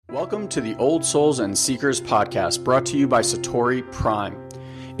Welcome to the Old Souls and Seekers podcast, brought to you by Satori Prime.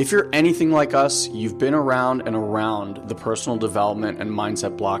 If you're anything like us, you've been around and around the personal development and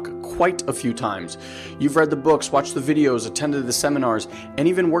mindset block quite a few times. You've read the books, watched the videos, attended the seminars, and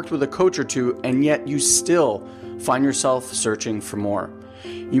even worked with a coach or two, and yet you still find yourself searching for more.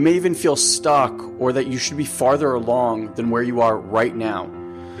 You may even feel stuck or that you should be farther along than where you are right now.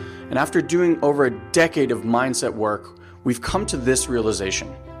 And after doing over a decade of mindset work, we've come to this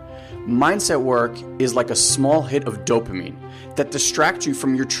realization. Mindset work is like a small hit of dopamine that distracts you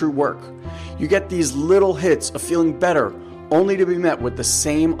from your true work. You get these little hits of feeling better, only to be met with the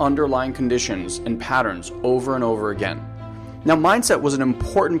same underlying conditions and patterns over and over again. Now, mindset was an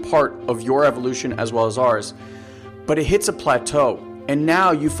important part of your evolution as well as ours, but it hits a plateau, and now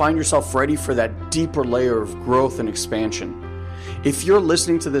you find yourself ready for that deeper layer of growth and expansion. If you're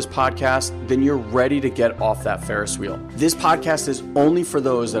listening to this podcast, then you're ready to get off that Ferris wheel. This podcast is only for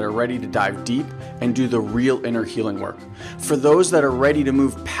those that are ready to dive deep and do the real inner healing work. For those that are ready to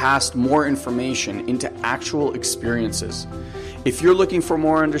move past more information into actual experiences. If you're looking for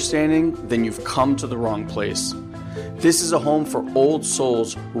more understanding, then you've come to the wrong place. This is a home for old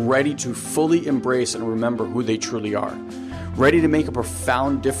souls ready to fully embrace and remember who they truly are. Ready to make a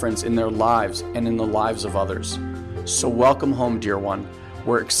profound difference in their lives and in the lives of others. So welcome home, dear one.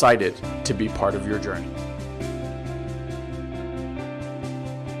 We're excited to be part of your journey.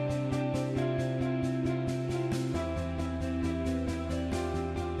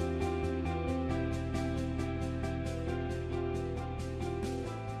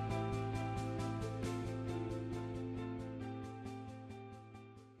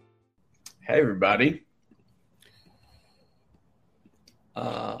 Hey, everybody.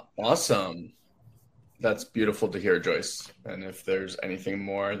 Awesome. That's beautiful to hear, Joyce. And if there's anything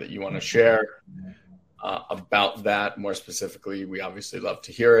more that you want to share about that, more specifically, we obviously love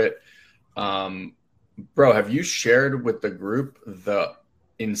to hear it. Bro, have you shared with the group the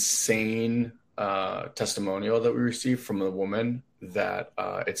insane testimonial that we received from the woman that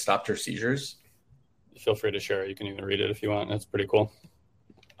it stopped her seizures? Feel free to share it. You can even read it if you want. That's pretty cool.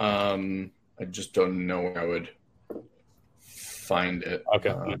 I just don't know where I would find it.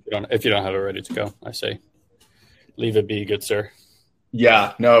 Okay. If you don't have it ready to go, I say leave it be, good sir.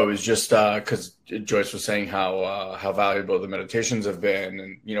 Yeah, no, it was just because Joyce was saying how valuable the meditations have been.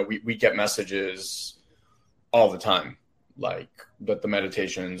 And, you know, we get messages all the time, like that the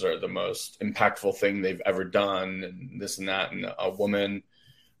meditations are the most impactful thing they've ever done and this and that. And a woman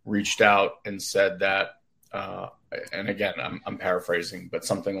reached out and said that, and again, I'm paraphrasing, but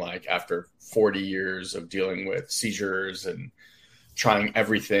something like after 40 years of dealing with seizures and trying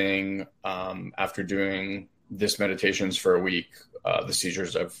everything, after doing this meditations for a week, the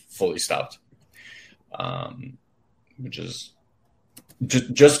seizures have fully stopped, which is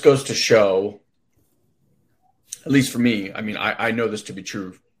just goes to show, at least for me, I mean, I know this to be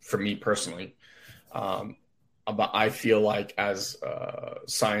true for me personally, but I feel like as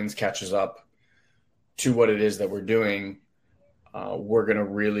science catches up to what it is that we're doing, we're going to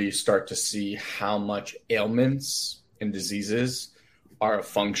really start to see how much ailments and diseases are a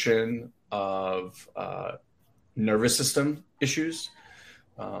function of nervous system issues.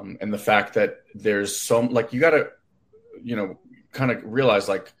 And the fact that there's you got to, kind of realize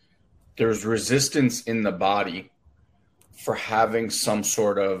like there's resistance in the body for having some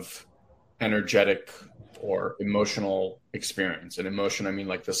sort of energetic or emotional experience. And emotion, I mean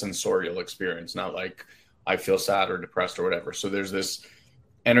like the sensorial experience, not like I feel sad or depressed or whatever. So there's this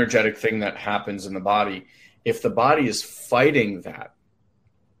energetic thing that happens in the body. If the body is fighting that,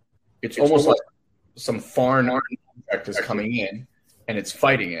 it's almost like some foreign object is coming in and it's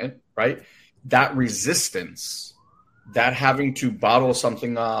fighting it, right? That resistance, that having to bottle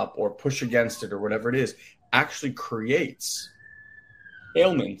something up or push against it or whatever it is, actually creates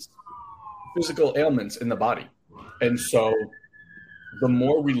ailments, physical ailments in the body. And so the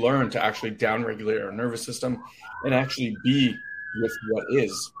more we learn to actually downregulate our nervous system and actually be with what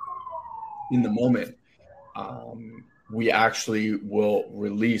is in the moment, we actually will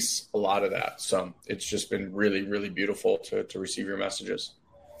release a lot of that. So it's just been really, really beautiful to receive your messages.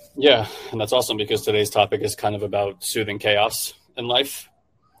 Yeah. And that's awesome because today's topic is kind of about soothing chaos in life.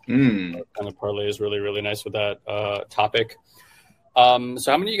 Kind of parlay is really, really nice with that topic. So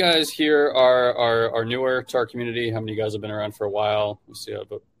how many of you guys here are newer to our community? How many of you guys have been around for a while? We see a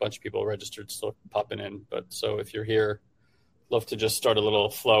bunch of people registered still popping in. But so if you're here, love to just start a little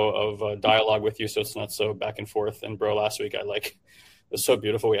flow of dialogue with you so it's not so back and forth. And bro, last week it was so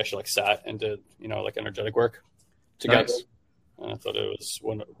beautiful. We actually sat and did, energetic work together. Nice. And I thought it was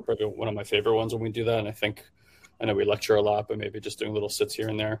probably one of my favorite ones when we do that. And I think I know we lecture a lot, but maybe just doing little sits here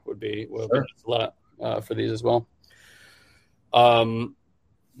and there would be Sure. a lot for these as well. Yeah,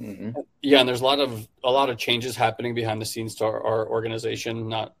 and there's a lot of changes happening behind the scenes to our organization.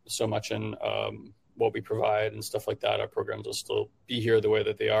 Not so much in what we provide and stuff like that. Our programs will still be here the way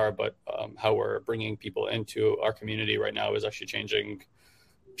that they are, but how we're bringing people into our community right now is actually changing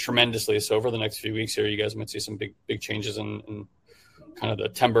tremendously. So over the next few weeks here, you guys might see some big changes in kind of the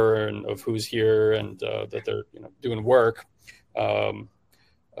timbre and of who's here and that they're doing work. They're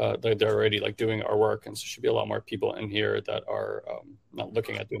already like doing our work, and so should be a lot more people in here that are not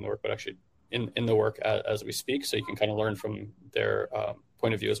looking at doing the work, but actually in the work as we speak. So you can kind of learn from their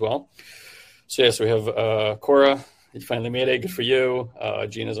point of view as well. So yes, we have Cora. You finally made it. Good for you.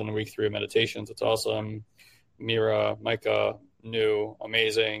 Gina's on week 3 of meditations. It's awesome. Mira, Micah, new,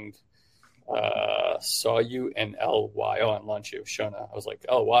 amazing. Saw you in LY. Oh, on lunch, you, Shona. I was like,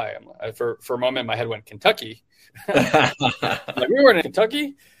 LY. For a moment, my head went Kentucky. Like, we weren't in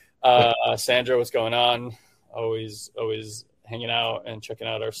Kentucky. Sandra, what's going on? Always hanging out and checking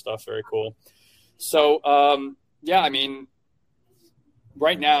out our stuff. Very cool. So, yeah, I mean,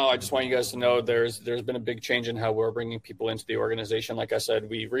 right now, I just want you guys to know there's been a big change in how we're bringing people into the organization. Like I said,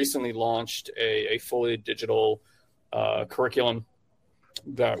 we recently launched a fully digital curriculum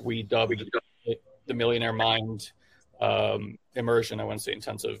that we dubbed the Millionaire Mind immersion. I wouldn't say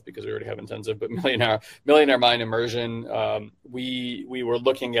intensive because we already have intensive, but Millionaire Mind immersion. We were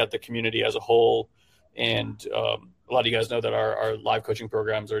looking at the community as a whole, and a lot of you guys know that our live coaching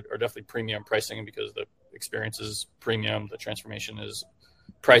programs are definitely premium pricing because the experience is premium, the transformation is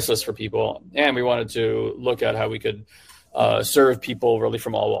priceless for people, and we wanted to look at how we could serve people really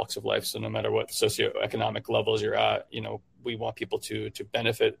from all walks of life. So no matter what socioeconomic levels you're at, we want people to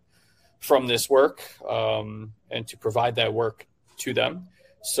benefit from this work and to provide that work to them.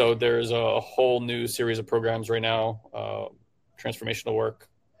 So there's a whole new series of programs right now, transformational work,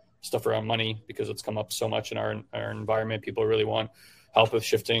 stuff around money, because it's come up so much in our environment. People really want help with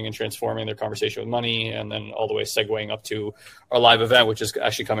shifting and transforming their conversation with money, and then all the way segueing up to our live event, which is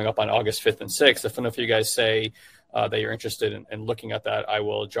actually coming up on August 5th and 6th. If enough of you guys say that you're interested in looking at that, I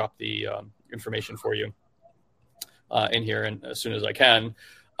will drop the information for you in here and as soon as I can.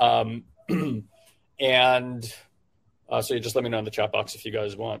 So you just let me know in the chat box if you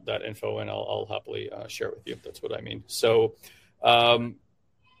guys want that info, and I'll happily share it with you. That's what I mean. So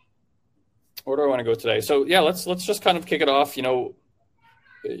where do I want to go today? So yeah, let's just kind of kick it off.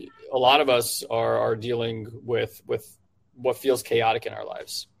 A lot of us are dealing with what feels chaotic in our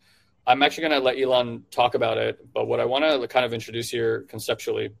lives. I'm actually going to let Elon talk about it, but what I want to kind of introduce here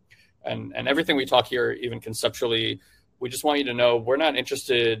conceptually, and everything we talk here, even conceptually, we just want you to know we're not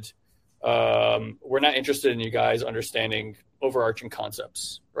interested in you guys understanding overarching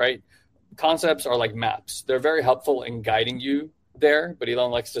concepts, right? Concepts are like maps. They're very helpful in guiding you there, but Elon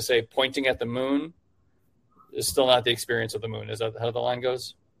likes to say pointing at the moon is still not the experience of the moon. Is that how the line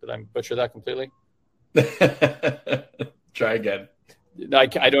goes? Did I butcher that completely? Try again.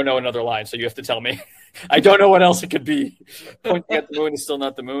 I don't know another line, so you have to tell me. I don't know what else it could be. Pointing at the moon is still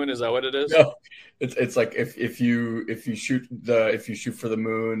not the moon. Is that what it is? No, it's like if you shoot for the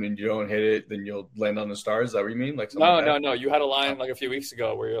moon and you don't hit it, then you'll land on the stars. Is that what you mean? Like no. You had a line like a few weeks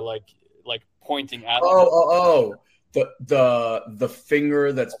ago where you're like pointing at. The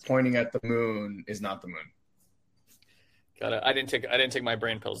finger that's pointing at the moon is not the moon. Got it. I didn't take my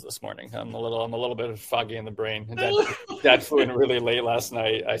brain pills this morning. I'm a little bit foggy in the brain. Dad flew in really late last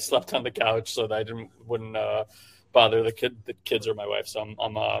night. I slept on the couch so that I wouldn't bother the kids or my wife. So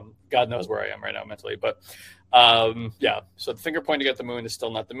I'm God knows where I am right now mentally. But yeah. So the finger pointing at the moon is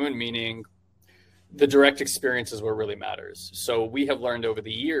still not the moon, meaning the direct experience is what really matters. So we have learned over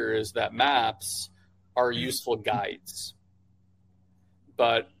the years that maps are useful guides,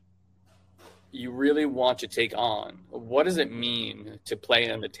 but you really want to take on, what does it mean to play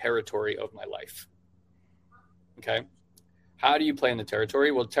in the territory of my life? Okay. How do you play in the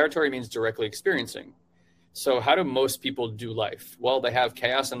territory? Well, territory means directly experiencing. So how do most people do life? Well, they have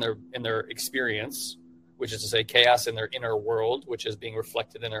chaos in their experience, which is to say chaos in their inner world, which is being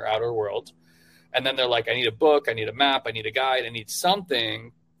reflected in their outer world. And then they're like, I need a book, I need a map, I need a guide, I need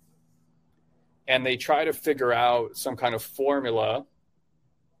something. And they try to figure out some kind of formula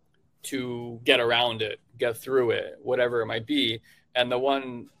to get around it, get through it, whatever it might be. And the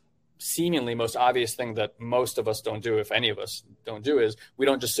one seemingly most obvious thing that most of us don't do, if any of us don't do, is we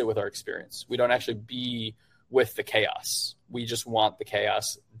don't just sit with our experience. We don't actually be with the chaos. We just want the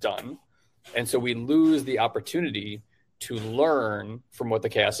chaos done. And so we lose the opportunity to learn from what the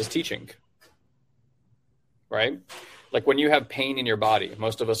chaos is teaching. Right? Like when you have pain in your body,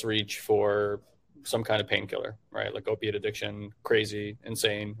 most of us reach for some kind of painkiller, right? Like opiate addiction, crazy,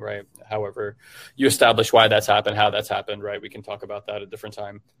 insane, right? However, you establish why that's happened, how that's happened, right? We can talk about that at a different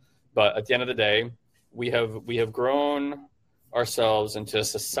time. But at the end of the day, we have grown ourselves into a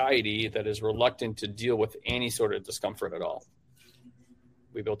society that is reluctant to deal with any sort of discomfort at all.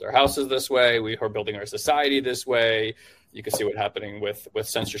 We built our houses this way. We are building our society this way. You can see what's happening with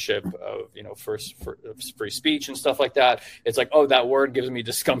censorship of, free speech and stuff like that. It's like, oh, that word gives me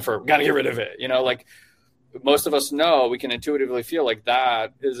discomfort. Got to get rid of it. Like most of us know, we can intuitively feel like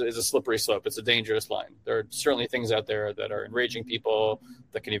that is a slippery slope. It's a dangerous line. There are certainly things out there that are enraging people,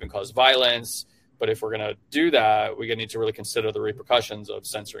 that can even cause violence. But if we're going to do that, we need to really consider the repercussions of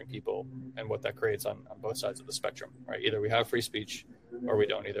censoring people and what that creates on both sides of the spectrum, right? Either we have free speech or we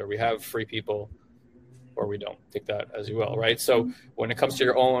don't. Either we have free people or we don't. Take that as you will, right? So when it comes to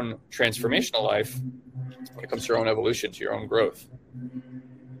your own transformational life, when it comes to your own evolution, to your own growth,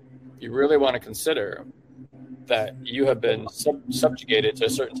 you really want to consider that you have been subjugated to a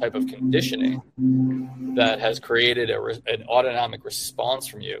certain type of conditioning that has created an autonomic response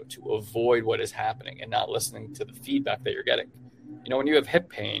from you to avoid what is happening and not listening to the feedback that you're getting. When you have hip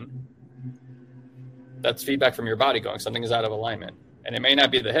pain, that's feedback from your body going, something is out of alignment. And it may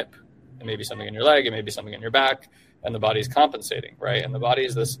not be the hip. It may be something in your leg. It may be something in your back. And the body's compensating, right? And the body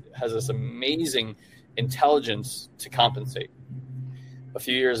has this amazing intelligence to compensate. A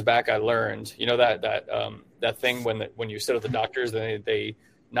few years back, I learned, that thing when you sit at the doctors, they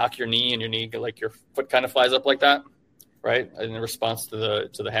knock your knee and your knee, like your foot kind of flies up like that, right? In response to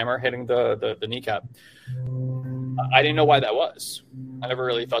the hammer hitting the kneecap. I didn't know why that was. I never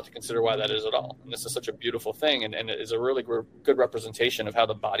really thought to consider why that is at all. And this is such a beautiful thing, and it is a really good representation of how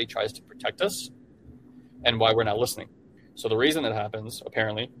the body tries to protect us and why we're not listening. So the reason that happens,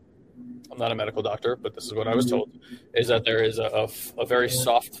 apparently, I'm not a medical doctor, but this is what I was told, is that there is a very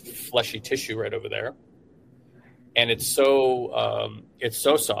soft, fleshy tissue right over there. And it's so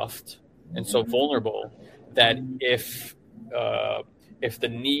soft and so vulnerable that if the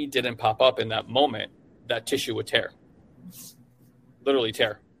knee didn't pop up in that moment, that tissue would tear, literally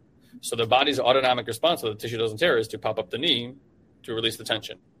tear. So the body's autonomic response so the tissue doesn't tear is to pop up the knee to release the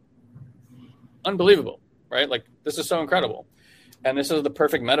tension. Unbelievable, right? Like, this is so incredible. And this is the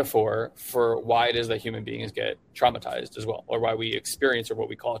perfect metaphor for why it is that human beings get traumatized as well, or why we experience, or what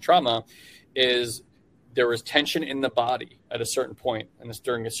we call trauma, is there is tension in the body at a certain point, and it's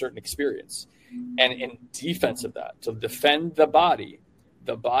during a certain experience. And in defense of that, to defend the body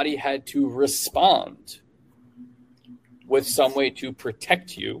had to respond with some way to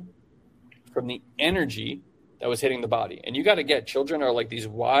protect you from the energy that was hitting the body. And you got to get, children are like these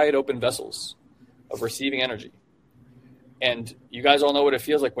wide open vessels of receiving energy. And you guys all know what it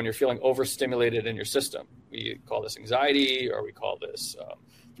feels like when you're feeling overstimulated in your system. We call this anxiety, or we call this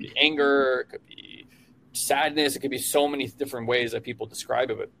anger. It could be sadness. It could be so many different ways that people describe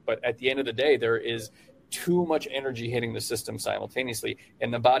it. But at the end of the day, there is too much energy hitting the system simultaneously,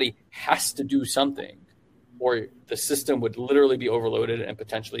 and the body has to do something, or the system would literally be overloaded and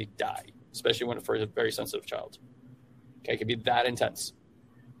potentially die, especially for a very sensitive child. Okay, it could be that intense.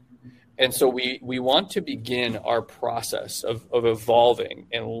 And so we want to begin our process of evolving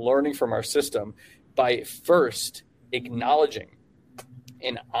and learning from our system by first acknowledging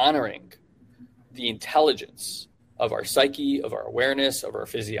and honoring the intelligence of our psyche, of our awareness, of our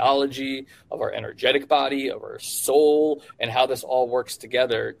physiology, of our energetic body, of our soul, and how this all works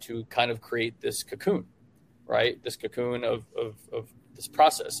together to kind of create this cocoon, right? This cocoon of this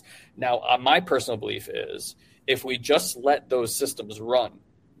process. Now, my personal belief is if we just let those systems run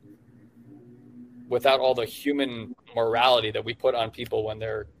without all the human morality that we put on people when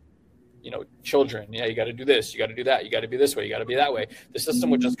they're, children, you got to do this, you got to do that, you got to be this way, you got to be that way, the system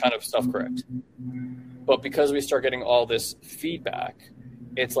would just kind of self-correct. But because we start getting all this feedback,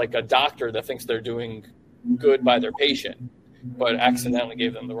 it's like a doctor that thinks they're doing good by their patient, but accidentally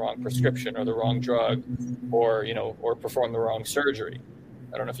gave them the wrong prescription or the wrong drug, or performed the wrong surgery.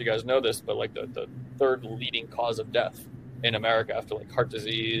 I don't know if you guys know this, but like the third leading cause of death in America after like heart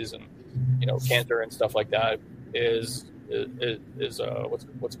disease and cancer and stuff like that is what's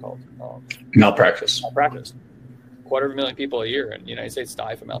it called? Malpractice. 250,000 people a year in the United States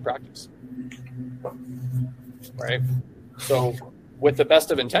die from malpractice. Right? So with the best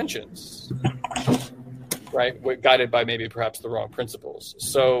of intentions, right, we're guided by maybe perhaps the wrong principles.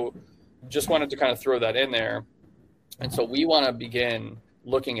 So just wanted to kind of throw that in there. And so we want to begin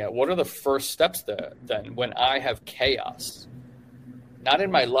looking at what are the first steps then when I have chaos. Not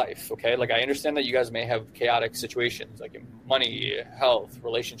in my life, okay? Like, I understand that you guys may have chaotic situations, like in money, health,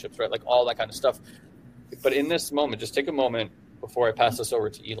 relationships, right? Like all that kind of stuff. But in this moment, just take a moment before I pass this over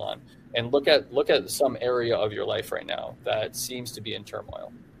to Elon, and look at some area of your life right now that seems to be in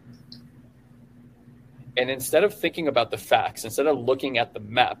turmoil. And instead of thinking about the facts, instead of looking at the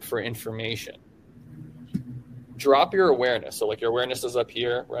map for information, drop your awareness. So like your awareness is up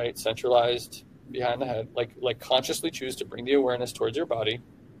here, right? Centralized behind the head. Like consciously choose to bring the awareness towards your body.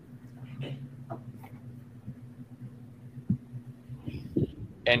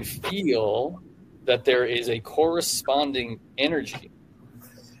 And feel that there is a corresponding energy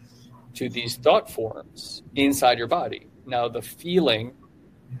to these thought forms inside your body. Now the feeling,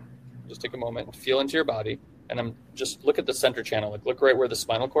 just take a moment and feel into your body, and I'm just look at the center channel, like look right where the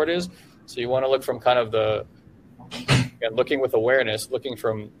spinal cord is. So you want to look from kind of and looking with awareness, looking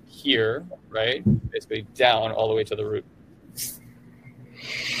from here, right, basically down all the way to the root.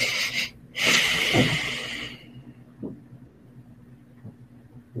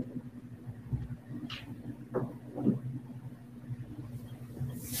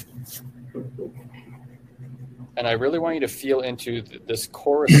 And I really want you to feel into this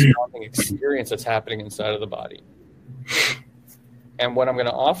corresponding experience that's happening inside of the body. And what I'm going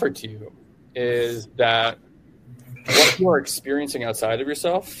to offer to you is that what you are experiencing outside of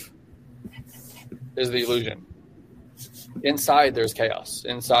yourself is the illusion. Inside, there's chaos.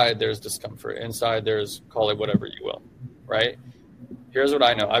 Inside, there's discomfort. Inside, there's, call it whatever you will, right? Here's what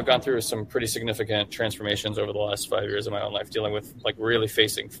I know. I've gone through some pretty significant transformations over the last 5 years of my own life, dealing with like really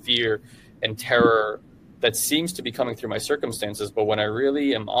facing fear and terror that seems to be coming through my circumstances. But when I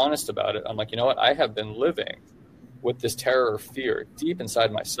really am honest about it, I'm like, you know what? I have been living with this terror or fear deep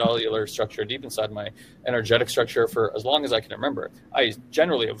inside my cellular structure, deep inside my energetic structure for as long as I can remember. I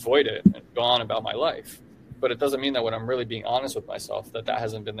generally avoid it and go on about my life. But it doesn't mean that when I'm really being honest with myself, that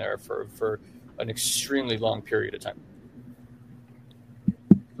hasn't been there for an extremely long period of time.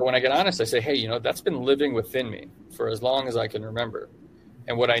 But when I get honest, I say, hey, you know, that's been living within me for as long as I can remember.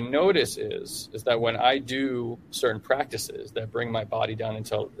 And what I notice is that when I do certain practices that bring my body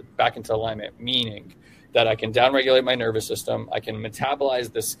back into alignment, meaning that I can downregulate my nervous system, I can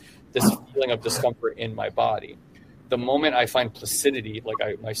metabolize this feeling of discomfort in my body. The moment I find placidity,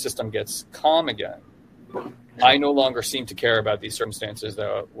 my system gets calm again, I no longer seem to care about these circumstances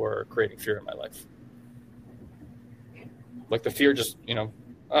that were creating fear in my life. Like the fear just, the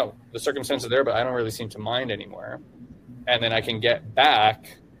circumstances are there, but I don't really seem to mind anymore. And then I can get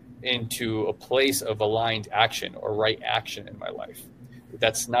back into a place of aligned action or right action in my life.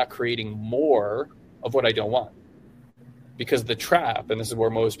 That's not creating more of what I don't want. Because the trap, and this is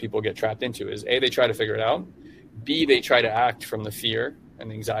where most people get trapped into, is A, they try to figure it out. B, they try to act from the fear and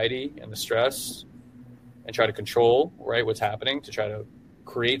the anxiety and the stress and try to control, right, what's happening, to try to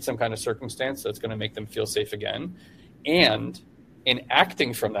create some kind of circumstance that's going to make them feel safe again. And in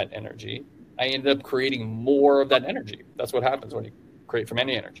acting from that energy, I ended up creating more of that energy. That's what happens when you create from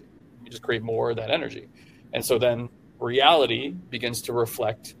any energy. You just create more of that energy. And so then reality begins to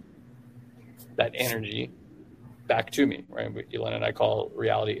reflect that energy back to me, right? Elon and I call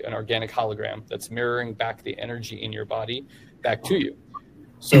reality an organic hologram that's mirroring back the energy in your body back to you.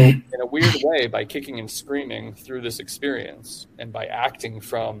 So in a weird way, by kicking and screaming through this experience and by acting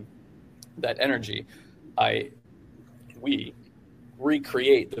from that energy, we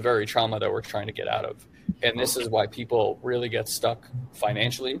recreate the very trauma that we're trying to get out of. And this is why people really get stuck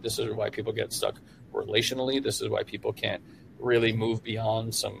financially. This is why people get stuck relationally. This is why people can't really move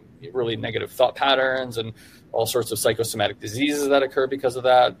beyond some really negative thought patterns and all sorts of psychosomatic diseases that occur because of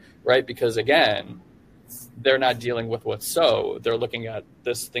that, right? Because again, they're not dealing with what's so. They're looking at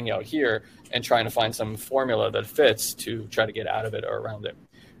this thing out here and trying to find some formula that fits to try to get out of it or around it.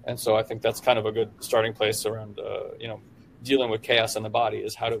 And so I think that's kind of a good starting place around, dealing with chaos in the body,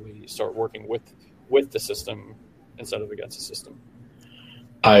 is how do we start working with the system instead of against the system.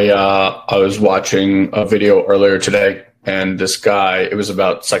 I was watching a video earlier today, and this guy, it was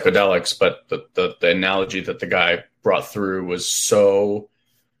about psychedelics, but the analogy that the guy brought through was so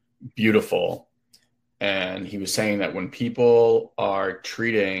beautiful. And he was saying that when people are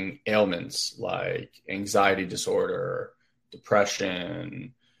treating ailments like anxiety disorder,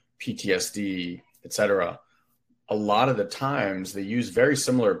 depression, PTSD, etc., a lot of the times they use very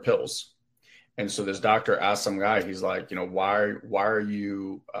similar pills. And so this doctor asked some guy, he's like, why are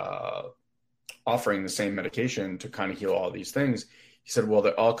you offering the same medication to kind of heal all these things? He said, well, they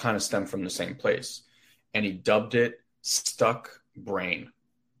all kind of stem from the same place. And he dubbed it stuck brain.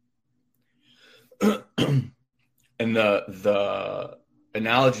 And the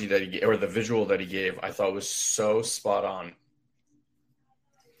analogy that he gave, or the visual that he gave, I thought was so spot on.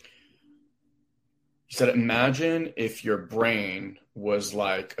 He said, imagine if your brain was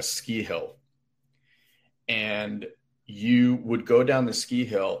like a ski hill and you would go down the ski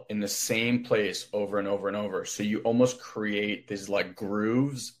hill in the same place over and over and over. So you almost create these like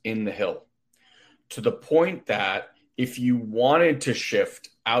grooves in the hill, to the point that if you wanted to shift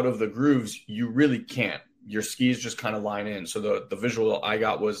out of the grooves, you really can't. Your skis just kind of line in. So the visual I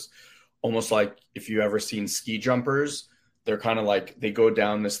got was almost like if you ever seen ski jumpers, they're kind of like, they go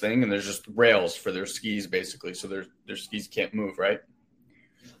down this thing and there's just rails for their skis basically. So their skis can't move, right?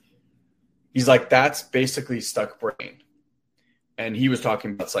 He's like, that's basically stuck brain. And he was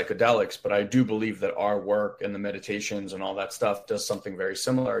talking about psychedelics, but I do believe that our work and the meditations and all that stuff does something very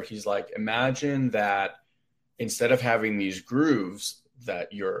similar. He's like, imagine that instead of having these grooves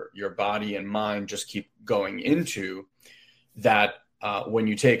that your body and mind just keep going into, that when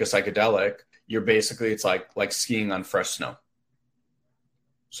you take a psychedelic, you're basically, it's like skiing on fresh snow.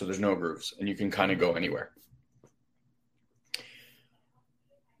 So there's no grooves and you can kind of go anywhere.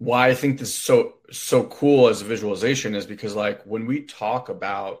 Why I think this is so cool as a visualization is because, like, when we talk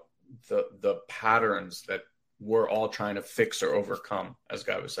about the patterns that we're all trying to fix or overcome, as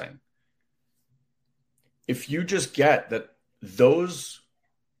Guy was saying, if you just get that those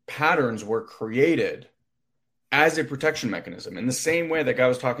patterns were created as a protection mechanism, in the same way that Guy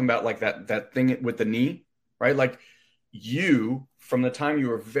was talking about, like that thing with the knee, right? Like, you, from the time you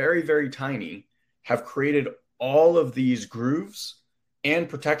were very, very tiny, have created all of these grooves and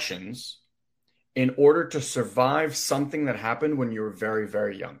protections in order to survive something that happened when you were very,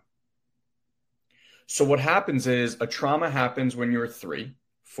 very young. So what happens is a trauma happens when you're 3,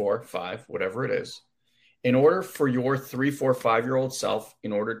 4, 5, whatever it is. In order for your 3, 4, 5-year-old self,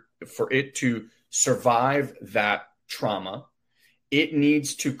 in order for it to survive that trauma, it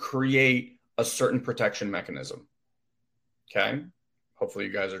needs to create a certain protection mechanism. Okay? Hopefully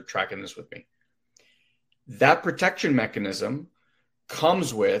you guys are tracking this with me. That protection mechanism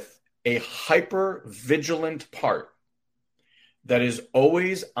comes with a hyper vigilant part that is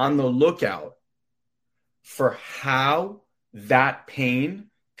always on the lookout for how that pain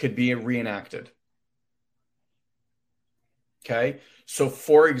could be reenacted. Okay. So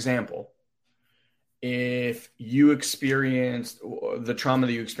for example, if you experienced the trauma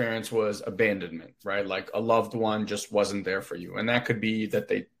that you experienced was abandonment, right? Like a loved one just wasn't there for you. And that could be that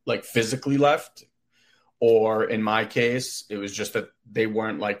they like physically left. Or in my case, it was just that they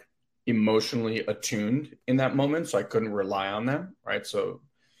weren't like emotionally attuned in that moment. So I couldn't rely on them, right? So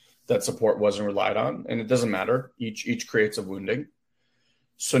that support wasn't relied on. And it doesn't matter. Each creates a wounding.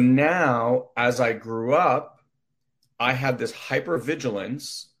 So now, as I grew up, I had this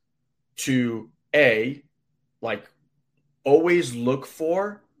hypervigilance to like always look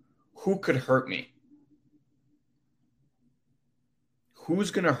for who could hurt me. Who's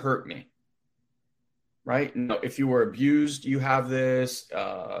going to hurt me? Right? You know, if you were abused, you have this,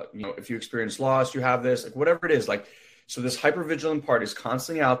 if you experience loss, you have this, like whatever it is, like, so this hypervigilant part is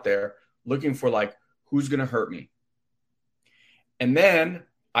constantly out there looking for like, who's going to hurt me? And then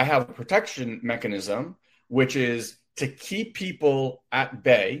I have a protection mechanism, which is to keep people at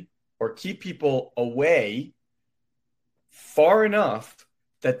bay or keep people away far enough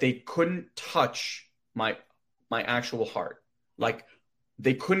that they couldn't touch my actual heart. Like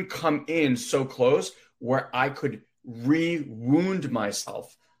they couldn't come in so close where I could re-wound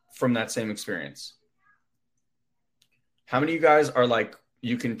myself from that same experience. How many of you guys are like,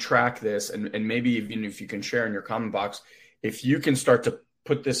 you can track this and maybe even if you can share in your comment box, if you can start to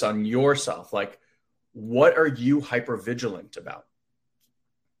put this on yourself, like what are you hypervigilant about?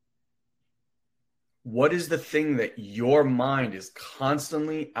 What is the thing that your mind is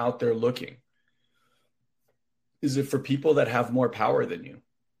constantly out there looking? Is it for people that have more power than you?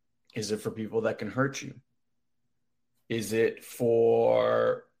 Is it for people that can hurt you? Is it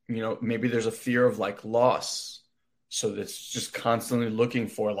for, maybe there's a fear of like loss. So that's just constantly looking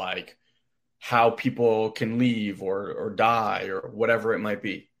for like how people can leave or die or whatever it might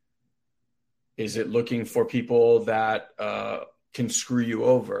be. Is it looking for people that can screw you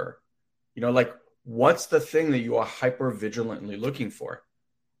over? Like what's the thing that you are hyper vigilantly looking for?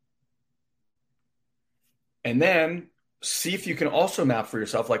 And then see if you can also map for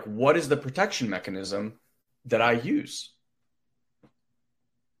yourself, like, what is the protection mechanism that I use?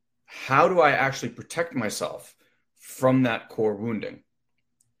 How do I actually protect myself from that core wounding?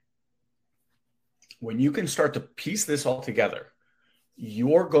 When you can start to piece this all together,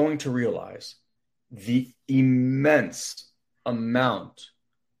 you're going to realize the immense amount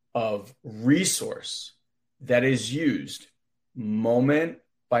of resource that is used moment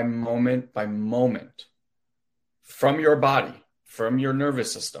by moment by moment from your body, from your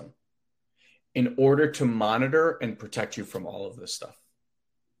nervous system, in order to monitor and protect you from all of this stuff.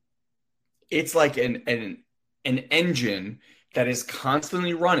 It's like an an engine that is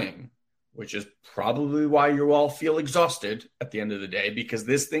constantly running, which is probably why you all feel exhausted at the end of the day, because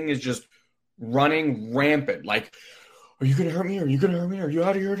this thing is just running rampant. Like, are you going to hurt me? Are you going to hurt me? Are you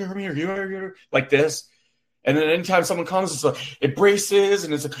out of here to hurt me? Are you out of here? Like this. And then anytime someone comes, it's like, it braces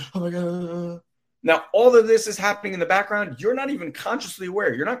and it's like, oh my God. Now, all of this is happening in the background. You're not even consciously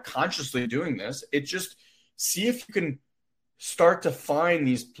aware. You're not consciously doing this. It's just see if you can start to find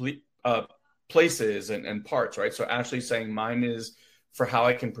these places and parts, right? So Ashley's saying mine is for how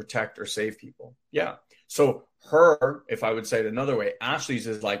I can protect or save people. Yeah. So her, if I would say it another way, Ashley's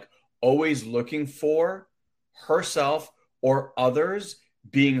is like always looking for herself or others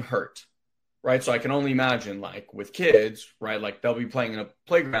being hurt, right? So I can only imagine like with kids, right? Like they'll be playing in a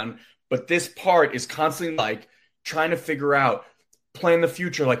playground, but this part is constantly like trying to figure out, plan the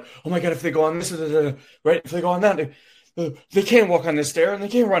future. Like, oh my God, if they go on this, right? If they go on that, they can't walk on this stair and they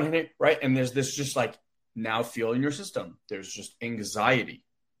can't run in it, right? And there's this just like now feel in your system. There's just anxiety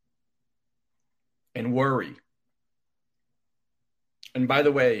and worry. And by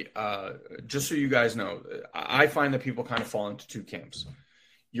the way, just so you guys know, I find that people kind of fall into two camps.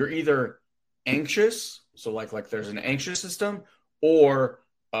 You're either anxious, so like there's an anxious system, or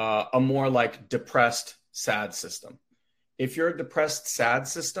a more like depressed, sad system. If you're a depressed, sad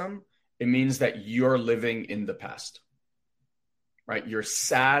system, it means that you're living in the past, right? You're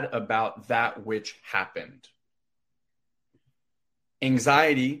sad about that which happened.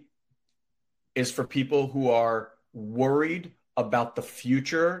 Anxiety is for people who are worried about the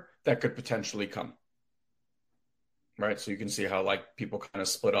future that could potentially come, right? So you can see how like people kind of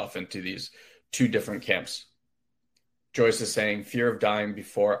split off into these two different camps. Joyce is saying, fear of dying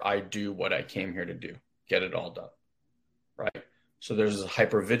before I do what I came here to do, get it all done, right? So there's a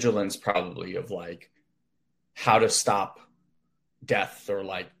hypervigilance probably of like how to stop death, or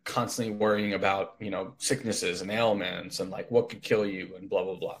like constantly worrying about, you know, sicknesses and ailments and like what could kill you and blah,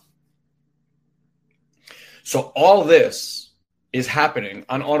 blah, blah. So all this is happening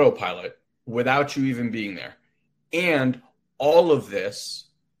on autopilot without you even being there. And all of this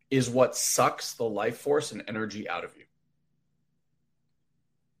is what sucks the life force and energy out of you.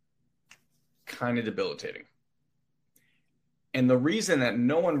 Kind of debilitating. And the reason that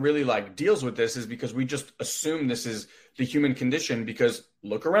no one really like deals with this is because we just assume this is the human condition, because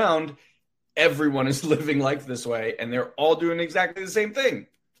look around, everyone is living life this way and they're all doing exactly the same thing.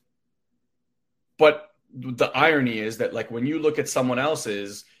 But the irony is that like when you look at someone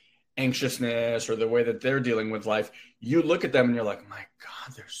else's anxiousness or the way that they're dealing with life, you look at them and you're like, my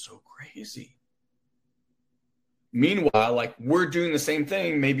God, they're so crazy. Meanwhile, like we're doing the same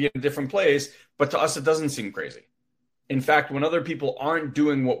thing, maybe in a different place, but to us, it doesn't seem crazy. In fact, when other people aren't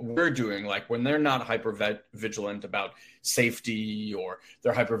doing what we're doing, like when they're not hyper vigilant about safety, or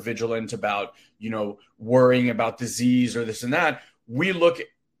they're hyper vigilant about, you know, worrying about disease or this and that, we look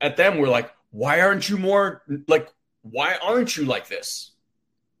at them, we're like, why aren't you more like, why aren't you like this?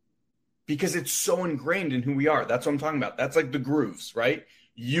 Because it's so ingrained in who we are. That's what I'm talking about. That's like the grooves, right?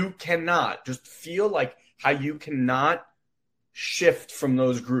 You cannot just feel like how you cannot shift from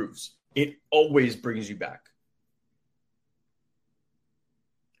those grooves. It always brings you back.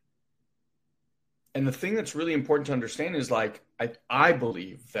 And the thing that's really important to understand is like, I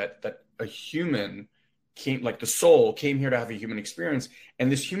believe that a human came, like the soul came here to have a human experience. And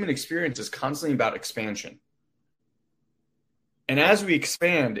this human experience is constantly about expansion. And as we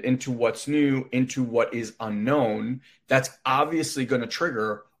expand into what's new, into what is unknown, that's obviously going to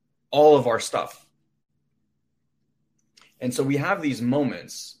trigger all of our stuff. And so we have these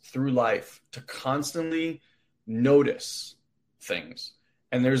moments through life to constantly notice things.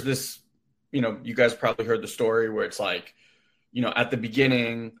 And there's this, you know, you guys probably heard the story where it's like, you know, at the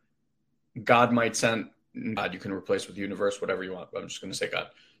beginning, God might send, God, you can replace with universe, whatever you want. But I'm just going to say God.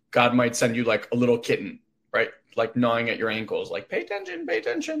 God might send you like a little kitten, right? Like gnawing at your ankles, like pay attention, pay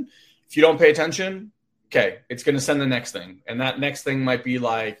attention. If you don't pay attention, okay, it's going to send the next thing. And that next thing might be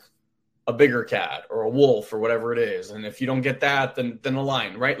like a bigger cat or a wolf or whatever it is. And if you don't get that, then a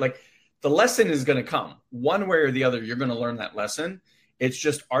lion, right? Like the lesson is going to come one way or the other. You're going to learn that lesson. It's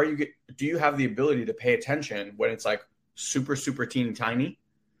just, do you have the ability to pay attention when it's like super, super teeny tiny?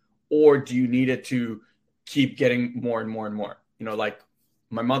 Or do you need it to keep getting more and more and more? You know, like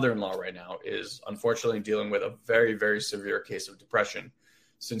my mother-in-law right now is unfortunately dealing with a very, very severe case of depression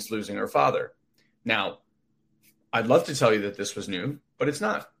since losing her father. Now, I'd love to tell you that this was new, but it's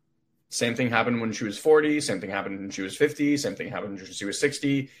not. Same thing happened when she was 40. Same thing happened when she was 50. Same thing happened when she was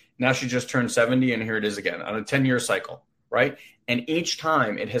 60. Now she just turned 70, and here it is again on a 10-year cycle, right? And each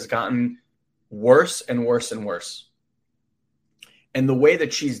time it has gotten worse and worse and worse. And the way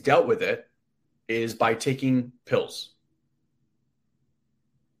that she's dealt with it is by taking pills.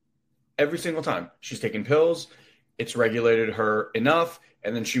 Every single time she's taking pills, it's regulated her enough,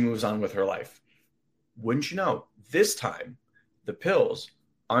 and then she moves on with her life. Wouldn't you know, this time, the pills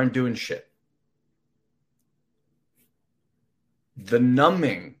aren't doing shit. The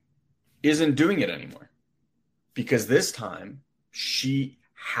numbing isn't doing it anymore, because this time she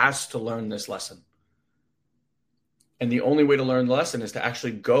has to learn this lesson. And the only way to learn the lesson is to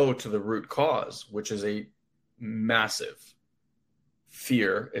actually go to the root cause, which is a massive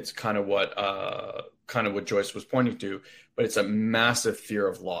fear. It's kind of what Joyce was pointing to, but it's a massive fear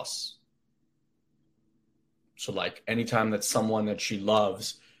of loss. So like anytime that someone that she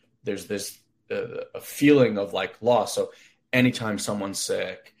loves, there's this a feeling of like loss. So anytime someone's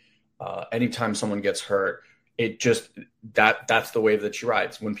sick, anytime someone gets hurt, it just that's the wave that she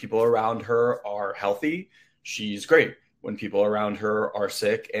rides. When people around her are healthy, she's great. When people around her are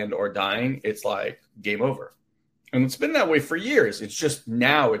sick and or dying, it's like game over. And it's been that way for years. It's just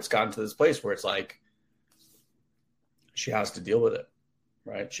now it's gotten to this place where it's like she has to deal with it,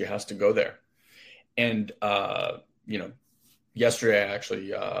 right? She has to go there. And, yesterday I actually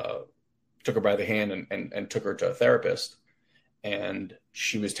took her by the hand and took her to a therapist, and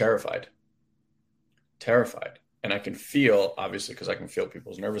she was terrified. And I can feel, obviously, because I can feel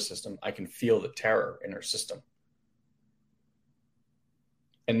people's nervous system, I can feel the terror in her system.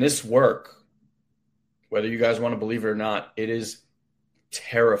 And this work, whether you guys want to believe it or not, it is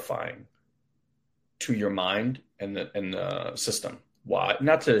terrifying to your mind and the system. Why?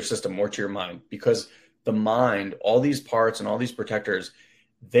 Not to the system, more to your mind, because the mind, all these parts and all these protectors,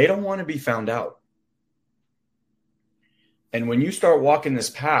 they don't want to be found out. And when you start walking this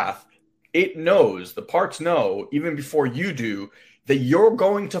path, it knows, the parts know, even before you do, that you're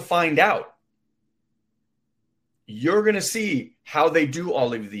going to find out. You're going to see how they do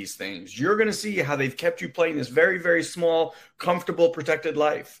all of these things. You're going to see how they've kept you playing this very, very small, comfortable, protected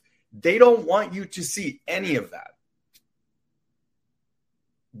life. They don't want you to see any of that.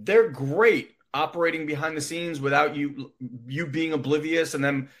 They're great operating behind the scenes without you being oblivious and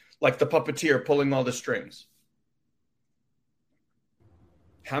them like the puppeteer pulling all the strings.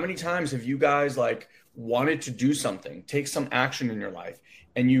 How many times have you guys like wanted to do something, take some action in your life,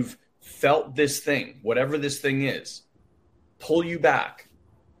 and you've felt this thing, whatever this thing is, pull you back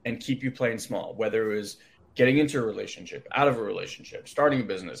and keep you playing small, whether it was getting into a relationship, out of a relationship, starting a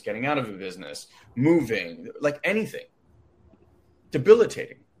business, getting out of a business, moving, like anything,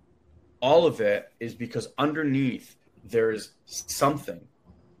 debilitating. All of it is because underneath there is something,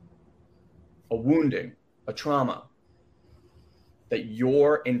 a wounding, a trauma, that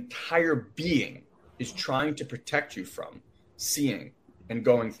your entire being is trying to protect you from seeing and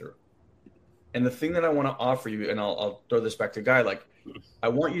going through. And the thing that I want to offer you, and I'll throw this back to Guy, like, I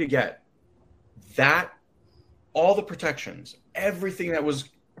want you to get that all the protections, everything that was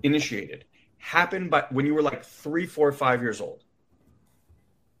initiated happened by when you were like 3, 4, 5 years old.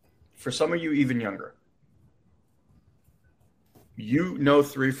 For some of you, even younger. You know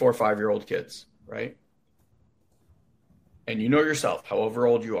 3, 4, 5-year-old kids, right? And you know yourself, however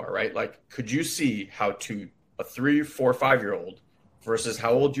old you are, right? Like, could you see how to a 3, 4, 5-year-old versus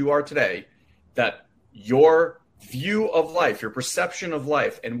how old you are today, that your view of life, your perception of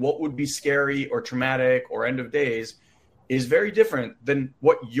life, and what would be scary or traumatic or end of days is very different than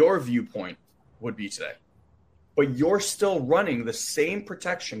what your viewpoint would be today. But you're still running the same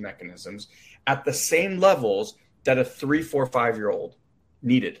protection mechanisms at the same levels that a 3, 4, 5-year-old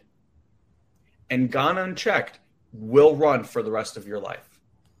needed. And gone unchecked will run for the rest of your life.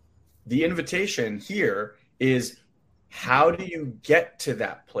 The invitation here is, how do you get to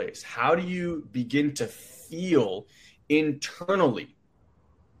that place? How do you begin to feel internally?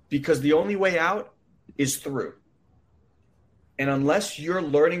 Because the only way out is through. And unless you're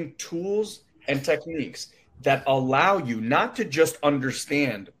learning tools and techniques that allow you not to just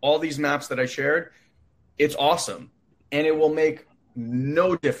understand all these maps that I shared, it's awesome. And it will make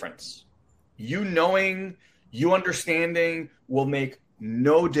no difference. You knowing, you understanding will make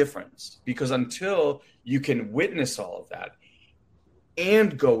no difference, because until you can witness all of that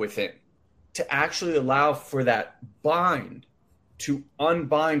and go within to actually allow for that bind to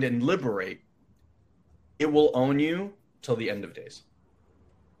unbind and liberate, it will own you till the end of days.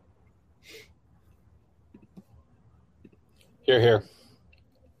 Hear, hear.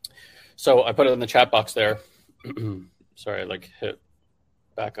 So I put it in the chat box there. Sorry, I hit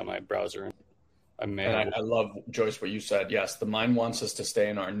back on my browser. I love, Joyce, what you said. Yes, the mind wants us to stay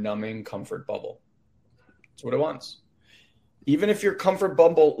in our numbing comfort bubble. That's what it wants. Even if your comfort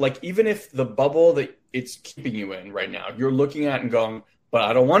bubble, even if the bubble that it's keeping you in right now, you're looking at and going, but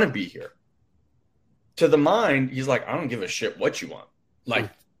I don't want to be here. To the mind, he's like, I don't give a shit what you want. Like,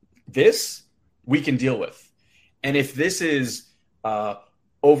 this we can deal with. And if this is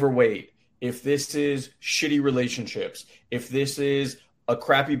overweight, if this is shitty relationships, if this is a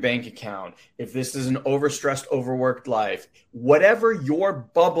crappy bank account, if this is an overstressed, overworked life, whatever your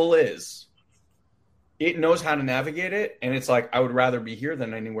bubble is, it knows how to navigate it. And it's like, I would rather be here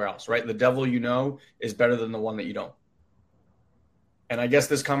than anywhere else, right? The devil you know is better than the one that you don't. And I guess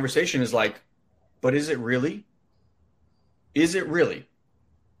this conversation is like, but is it really? Is it really?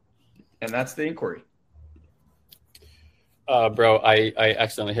 And that's the inquiry. Bro, I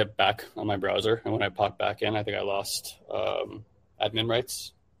accidentally hit back on my browser. And when I popped back in, I think I lost admin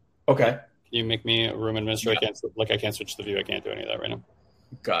rights. Okay. Can you make me a room administrator? Yeah. I can't switch the view. I can't do any of that right now.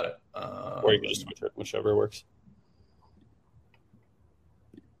 Got it. Or you can just switch it, whichever works.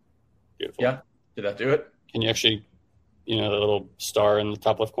 Beautiful. Yeah. Did that do it? Can you actually, the little star in the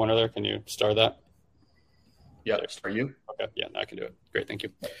top left corner there, can you star that? Yeah. Star you? Okay. Yeah, now I can do it. Great. Thank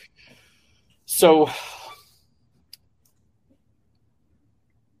you. So,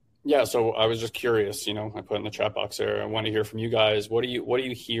 yeah, so I was just curious, I put in the chat box there. I want to hear from you guys. What are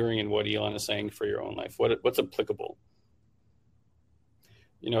you hearing and what Elon is saying for your own life? What's applicable?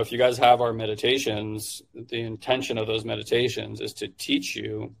 If you guys have our meditations, the intention of those meditations is to teach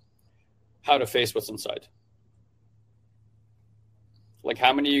you how to face what's inside. Like,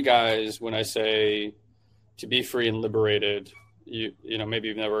 how many of you guys, when I say to be free and liberated, maybe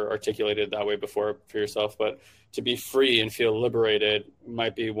you've never articulated it that way before for yourself, but to be free and feel liberated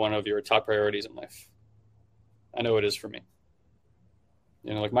might be one of your top priorities in life. I know it is for me.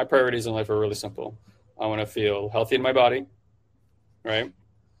 Like, my priorities in life are really simple. I want to feel healthy in my body, right?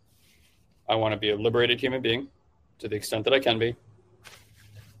 I want to be a liberated human being to the extent that I can be.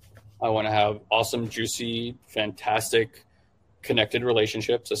 I want to have awesome, juicy, fantastic, connected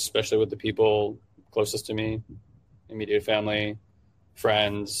relationships, especially with the people closest to me, immediate family,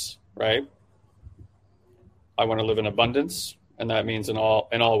 friends, right? I want to live in abundance, and that means in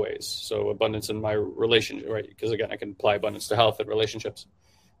all ways. So abundance in my relationship, right? Because again, I can apply abundance to health and relationships,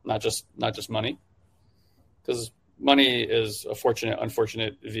 not just money. Because money is a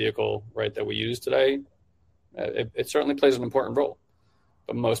unfortunate vehicle, right, that we use today. It certainly plays an important role,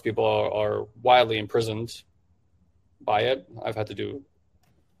 but most people are wildly imprisoned by it. I've had to do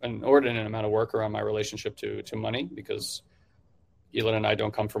an inordinate amount of work around my relationship to money, because Elon and I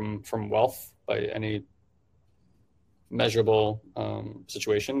don't come from wealth by any measurable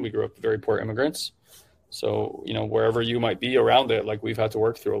situation. We grew up very poor immigrants. So, wherever you might be around it, like, we've had to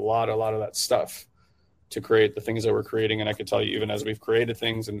work through a lot of that stuff to create the things that we're creating. And I could tell you, even as we've created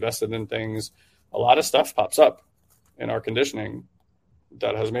things, invested in things, a lot of stuff pops up in our conditioning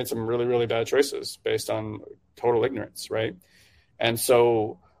that has made some really, really bad choices based on total ignorance, right? And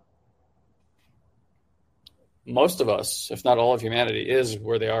so most of us, if not all of humanity, is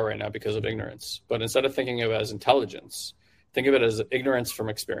where they are right now because of ignorance. But instead of thinking of it as intelligence, think of it as ignorance from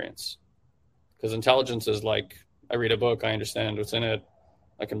experience. Because intelligence is like, I read a book, I understand what's in it,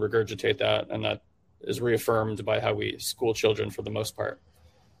 I can regurgitate that, and that is reaffirmed by how we school children for the most part.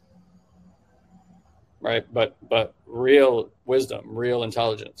 Right? But real wisdom, real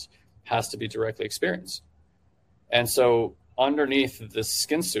intelligence has to be directly experienced. And so underneath this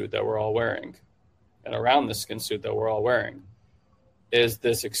skin suit that we're all wearing, and around the skin suit that we're all wearing, is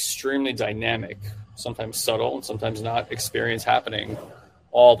this extremely dynamic, sometimes subtle and sometimes not, experience happening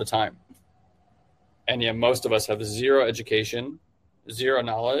all the time. And yet most of us have zero education, zero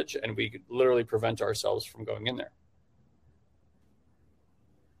knowledge, and we literally prevent ourselves from going in there.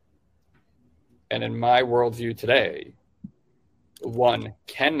 And in my worldview today, one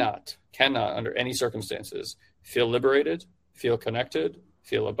cannot under any circumstances feel liberated, feel connected,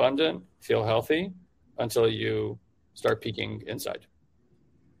 feel abundant, feel healthy until you start peeking inside.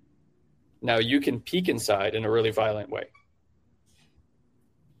 Now, you can peek inside in a really violent way.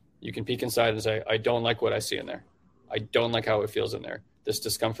 You can peek inside and say, I don't like what I see in there. I don't like how it feels in there. This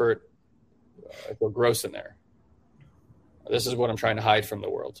discomfort, I feel gross in there. This is what I'm trying to hide from the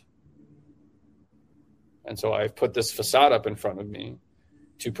world. And so I've put this facade up in front of me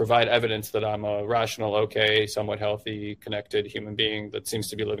to provide evidence that I'm a rational, okay, somewhat healthy, connected human being that seems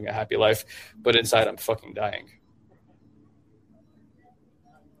to be living a happy life, but inside I'm fucking dying.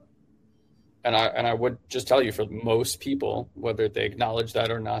 And I would just tell you, for most people, whether they acknowledge that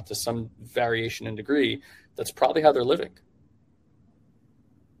or not, to some variation and degree, that's probably how they're living.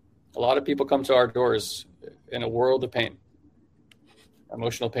 A lot of people come to our doors in a world of pain.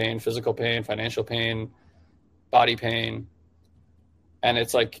 Emotional pain, physical pain, financial pain, body pain. And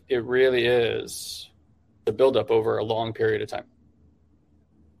it's like, it really is the buildup over a long period of time.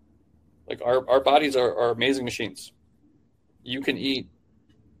 Like our bodies are amazing machines. You can eat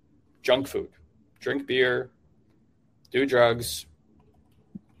junk food, drink beer, do drugs,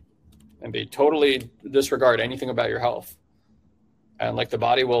 and be totally disregard anything about your health. And like the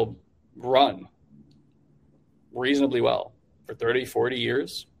body will run reasonably well for 30, 40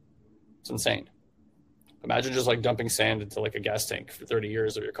 years. It's insane. Imagine just like dumping sand into like a gas tank for 30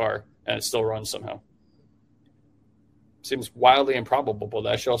 years of your car and it still runs somehow. Seems wildly improbable, but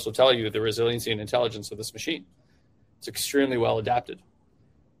that should also tell you the resiliency and intelligence of this machine. It's extremely well adapted.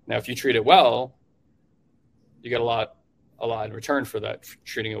 Now, if you treat it well, you get a lot in return for that, for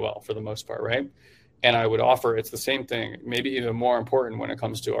treating it well for the most part, right? And I would offer it's the same thing, maybe even more important when it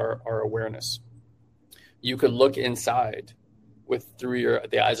comes to our awareness. You could look inside through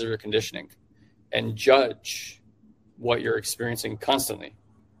the eyes of your conditioning and judge what you're experiencing constantly.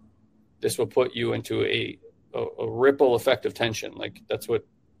 This will put you into a ripple effect of tension. Like that's what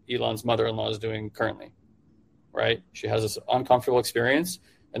Elon's mother-in-law is doing currently, right? She has this uncomfortable experience,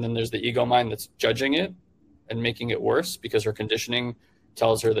 and then there's the ego mind that's judging it and making it worse because her conditioning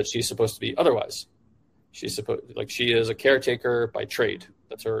tells her that she's supposed to be otherwise. She is a caretaker by trade.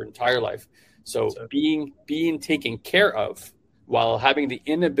 That's her entire life. So being taken care of while having the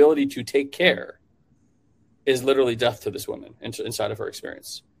inability to take care is literally death to this woman inside of her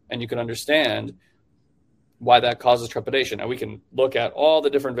experience. And you can understand why that causes trepidation. And we can look at all the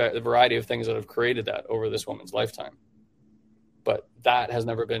different variety of things that have created that over this woman's lifetime. But that's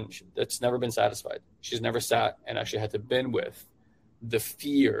never been satisfied. She's never sat and actually had to been with the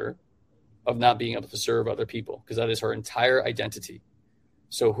fear of not being able to serve other people, because that is her entire identity.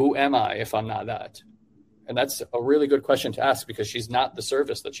 So who am I if I'm not that? And that's a really good question to ask, because she's not the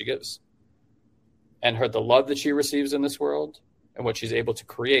service that she gives. And the love that she receives in this world and what she's able to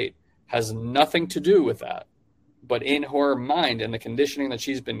create has nothing to do with that. But in her mind and the conditioning that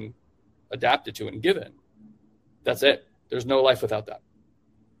she's been adapted to and given, that's it. There's no life without that.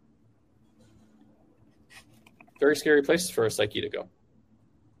 Very scary place for a psyche to go.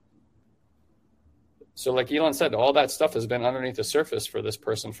 So like Elon said, all that stuff has been underneath the surface for this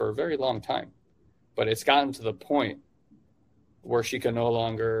person for a very long time. But it's gotten to the point where she can no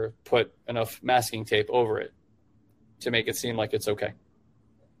longer put enough masking tape over it to make it seem like it's okay.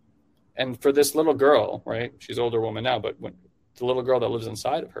 And for this little girl, right, she's an older woman now, but the little girl that lives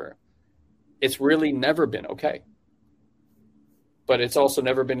inside of her, it's really never been okay. But it's also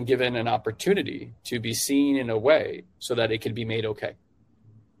never been given an opportunity to be seen in a way so that it could be made okay.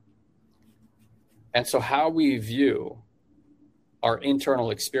 And so how we view our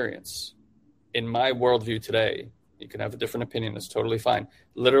internal experience, in my worldview today, you can have a different opinion, that's totally fine,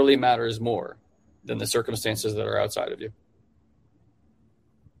 literally matters more than the circumstances that are outside of you.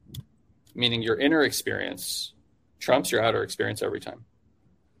 Meaning your inner experience trumps your outer experience every time.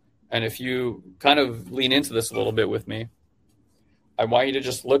 And if you kind of lean into this a little bit with me, I want you to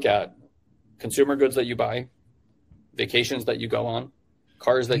just look at consumer goods that you buy, vacations that you go on,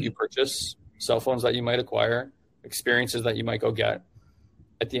 cars that you purchase, cell phones that you might acquire, experiences that you might go get.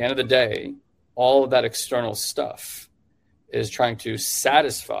 At the end of the day, all of that external stuff is trying to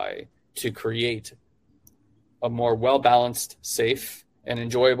satisfy, to create a more well-balanced, safe, and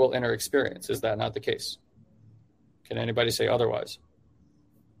enjoyable inner experience. Is that not the case? Can anybody say otherwise?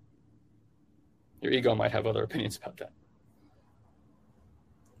 Your ego might have other opinions about that.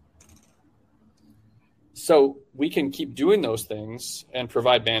 So we can keep doing those things and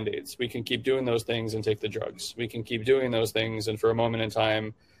provide Band-Aids. We can keep doing those things and take the drugs. We can keep doing those things and for a moment in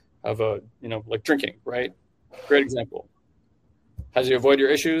time have like drinking, right? Great example. As you avoid your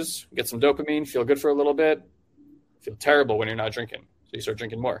issues, get some dopamine, feel good for a little bit, feel terrible when you're not drinking. So you start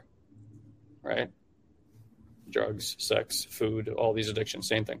drinking more, right? Drugs, sex, food, all these addictions,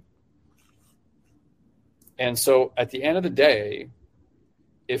 same thing. And so at the end of the day,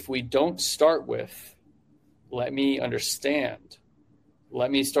 if we don't start with, let me understand,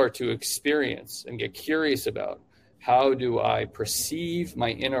 let me start to experience and get curious about how do I perceive my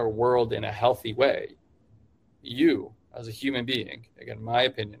inner world in a healthy way, you as a human being, again, my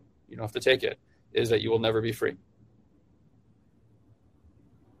opinion, you don't have to take it, is that you will never be free.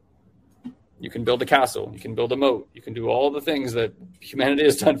 You can build a castle, you can build a moat, you can do all the things that humanity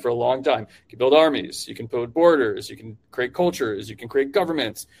has done for a long time. You can build armies, you can build borders, you can create cultures, you can create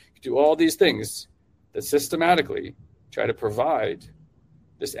governments, you can do all these things that systematically try to provide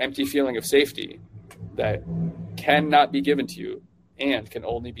this empty feeling of safety that cannot be given to you and can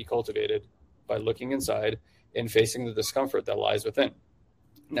only be cultivated by looking inside and facing the discomfort that lies within.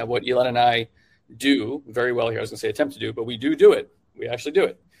 Now, what Elon and I do very well here, I was going to say attempt to do, but we do it. We actually do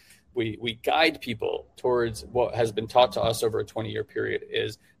it. we guide people towards what has been taught to us over a 20-year period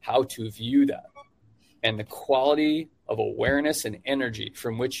is how to view that. And the quality of awareness and energy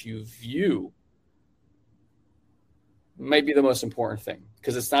from which you view might be the most important thing,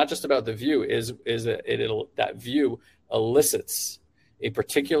 because it's not just about the view. That view elicits a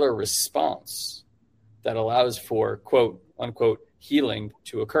particular response that allows for quote unquote healing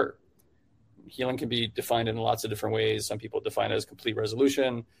to occur. Healing can be defined in lots of different ways. Some people define it as complete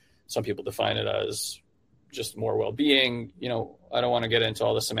resolution. Some people define it as just more well-being. I don't want to get into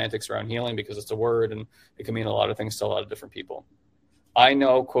all the semantics around healing because it's a word and it can mean a lot of things to a lot of different people. I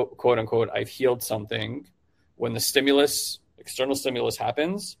know, quote unquote, I've healed something when the external stimulus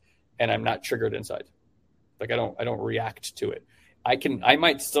happens and I'm not triggered inside. Like I don't react to it. I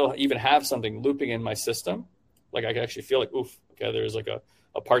might still even have something looping in my system. Like I can actually feel like, oof, okay, there's like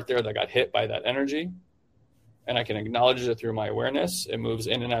a part there that got hit by that energy. And I can acknowledge it through my awareness. It moves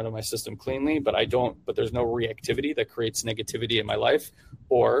in and out of my system cleanly, but there's no reactivity that creates negativity in my life,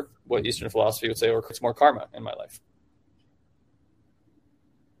 or what Eastern philosophy would say, or creates more karma in my life.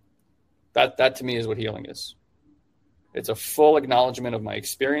 That to me is what healing is. It's a full acknowledgement of my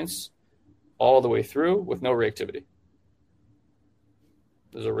experience all the way through with no reactivity.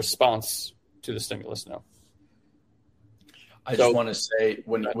 There's a response to the stimulus now. I just want to say,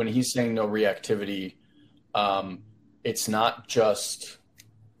 when he's saying no reactivity, it's not just,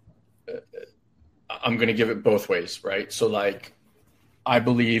 I'm going to give it both ways, right? So like, I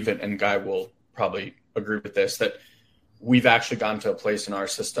believe, and Guy will probably agree with this, that we've actually gotten to a place in our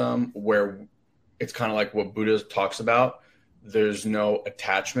system where it's kind of like what Buddha talks about. There's no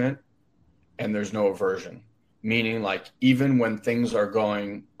attachment and there's no aversion, meaning like, even when things are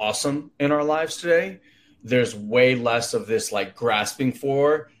going awesome in our lives today, there's way less of this like grasping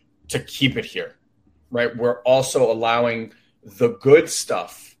for to keep it here. Right? We're also allowing the good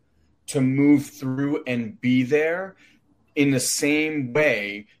stuff to move through and be there in the same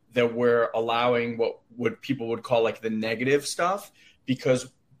way that we're allowing what people would call like the negative stuff, because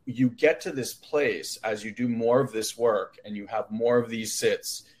you get to this place as you do more of this work and you have more of these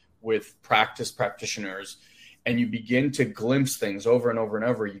sits with practitioners and you begin to glimpse things over and over and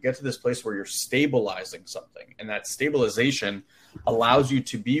over. You get to this place where you're stabilizing something, and that stabilization allows you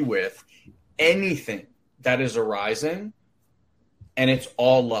to be with anything that is arising, and it's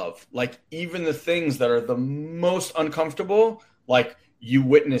all love. Like even the things that are the most uncomfortable, like you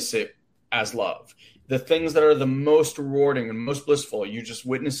witness it as love. The things that are the most rewarding and most blissful, you just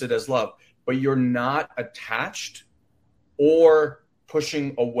witness it as love, but you're not attached or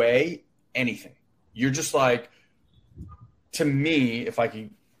pushing away anything. You're just like, to me, if I could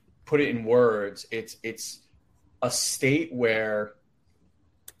put it in words, it's a state where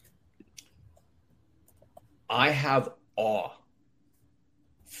I have awe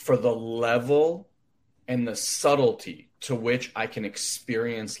for the level and the subtlety to which I can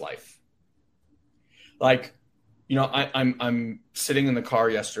experience life. Like, I'm sitting in the car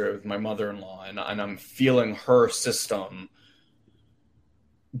yesterday with my mother-in-law, and I'm feeling her system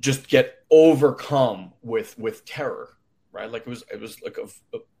just get overcome with terror, right? Like it was like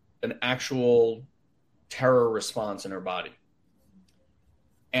an actual terror response in her body.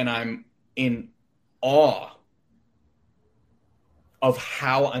 And I'm in awe of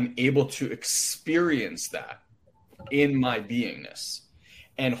how I'm able to experience that in my beingness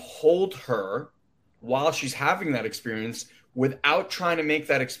and hold her while she's having that experience without trying to make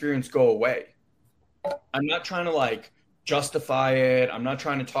that experience go away. I'm not trying to like justify it. I'm not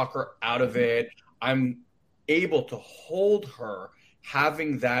trying to talk her out of it. I'm able to hold her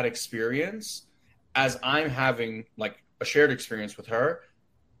having that experience as I'm having like a shared experience with her,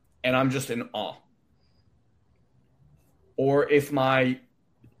 and I'm just in awe. Or if my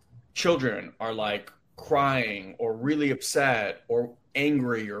children are like crying or really upset or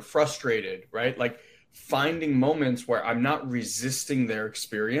angry or frustrated, right? Like finding moments where I'm not resisting their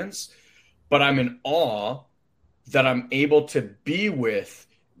experience, but I'm in awe that I'm able to be with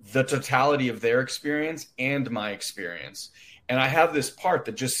the totality of their experience and my experience. And I have this part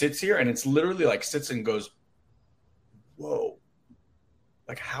that just sits here, and it's literally like sits and goes, whoa,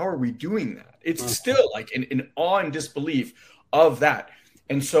 like, how are we doing that? It's still like in awe and disbelief of that.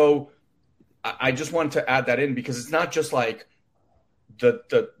 And so I just wanted to add that in, because it's not just like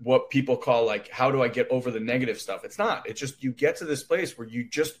the what people call like, how do I get over the negative stuff? It's not. It's just you get to this place where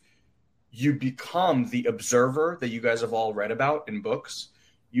you become the observer that you guys have all read about in books.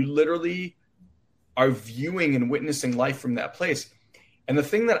 You literally are viewing and witnessing life from that place. And the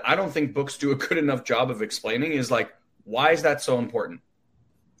thing that I don't think books do a good enough job of explaining is like, why is that so important?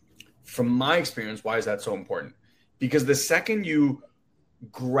 From my experience, why is that so important? Because the second you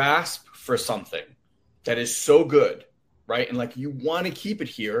grasp for something that is so good, right? And like, you want to keep it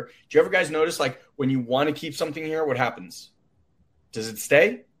here. Do you ever guys notice, like, when you want to keep something here, what happens? Does it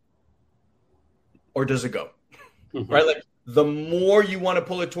stay or does it go? Mm-hmm. Right? Like, the more you want to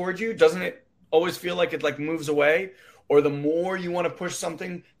pull it towards you, doesn't it always feel like it like moves away? Or the more you want to push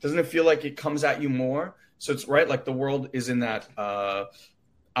something, doesn't it feel like it comes at you more? So it's right, like the world is in that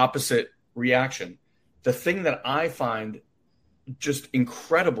opposite reaction. The thing that I find just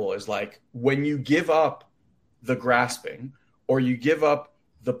incredible is like, when you give up the grasping or you give up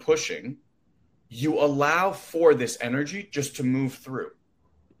the pushing, you allow for this energy just to move through.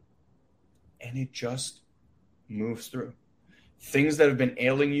 And it just moves through. Things that have been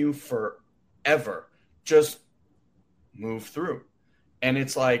ailing you forever just move through. And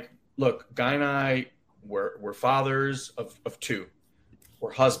it's like, look, Guy and I, we're fathers of two.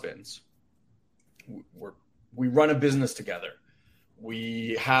 We're husbands. We run a business together.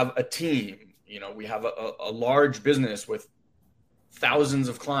 We have a team. You know, we have a large business with thousands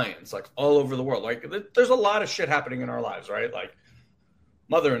of clients, like all over the world. Like, there's a lot of shit happening in our lives, right? Like,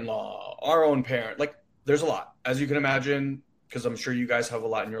 mother-in-law, our own parent, like, there's a lot, as you can imagine, because I'm sure you guys have a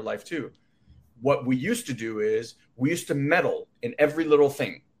lot in your life too. What we used to do is we used to meddle in every little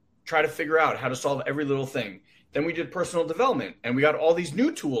thing, try to figure out how to solve every little thing. Then we did personal development, and we got all these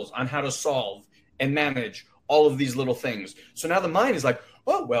new tools on how to solve and manage all of these little things. So now the mind is like,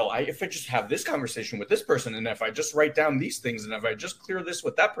 oh, well, if I just have this conversation with this person, and if I just write down these things, and if I just clear this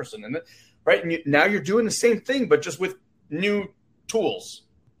with that person, and right, and now you're doing the same thing, but just with new tools.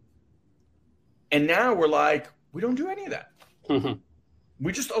 And now we're like, we don't do any of that. Mm-hmm.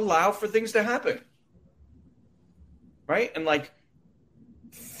 We just allow for things to happen. Right? And like,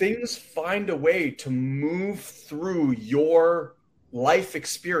 things find a way to move through your life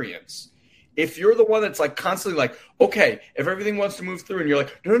experience. If you're the one that's like constantly like, okay, if everything wants to move through and you're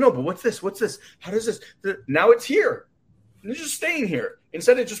like, no, but what's this? What's this? How does this? Now it's here. And it's just staying here.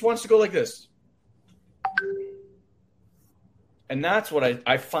 Instead, it just wants to go like this. And that's what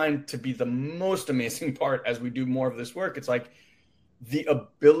I find to be the most amazing part as we do more of this work. It's like the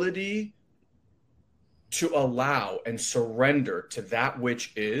ability to allow and surrender to that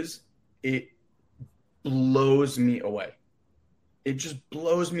which is, it blows me away. It just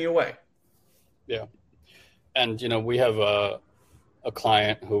blows me away. Yeah. And, you know, we have a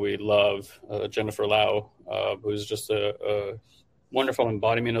client who we love, Jennifer Lau, who's just a wonderful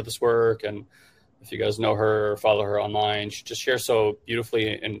embodiment of this work. And if you guys know her or follow her online, she just shares so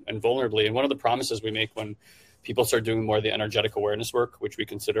beautifully and vulnerably. And one of the promises we make when people start doing more of the energetic awareness work, which we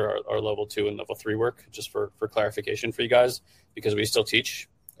consider our level 2 and level 3 work, just for clarification for you guys, because we still teach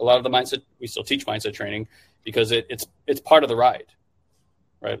a lot of the mindset. We still teach mindset training because it's part of the ride,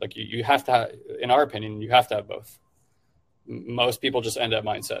 right? Like you have to have, in our opinion, you have to have both. Most people just end at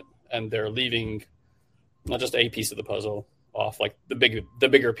mindset and they're leaving not just a piece of the puzzle off, like the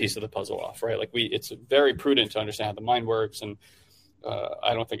bigger piece of the puzzle off, right? Like it's very prudent to understand how the mind works. And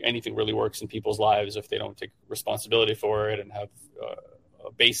I don't think anything really works in people's lives if they don't take responsibility for it and have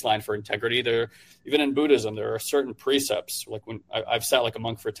a baseline for integrity. Even in Buddhism, there are certain precepts. Like when I've sat like a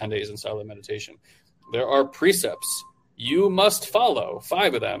monk for 10 days in silent meditation, there are precepts you must follow,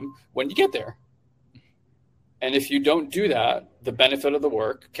 5 of them, when you get there. And if you don't do that, the benefit of the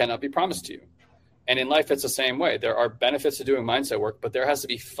work cannot be promised to you. And in life, it's the same way. There are benefits to doing mindset work, but there has to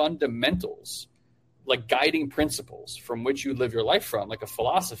be fundamentals, like guiding principles from which you live your life from, like a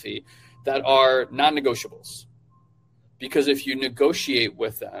philosophy, that are non-negotiables. Because if you negotiate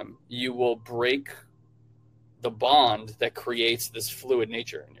with them, you will break the bond that creates this fluid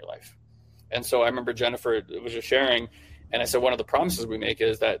nature in your life. And so I remember Jennifer was just sharing, and I said one of the promises we make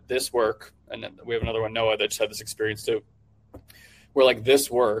is that this work, and then we have another one, Noah, that just had this experience too, where like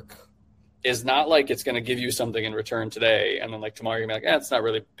this work is not like it's going to give you something in return today, and then like tomorrow you're going to be like, it's not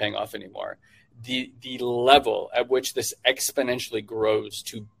really paying off anymore. The level at which this exponentially grows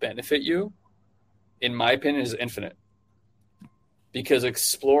to benefit you, in my opinion, is infinite. Because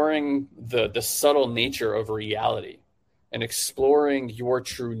exploring the subtle nature of reality and exploring your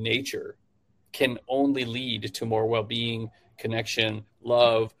true nature can only lead to more well-being, connection,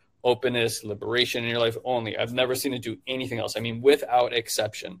 love, openness, liberation in your life only. I've never seen it do anything else. I mean, without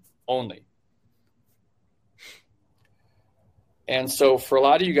exception, only. And so for a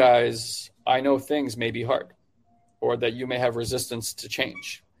lot of you guys, I know things may be hard or that you may have resistance to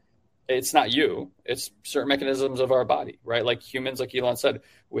change. It's not you. It's certain mechanisms of our body, right? Like humans, like Elon said,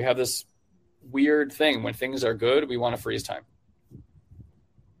 we have this weird thing. When things are good, we want to freeze time.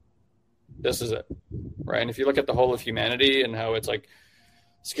 This is it, right? And if you look at the whole of humanity and how it's like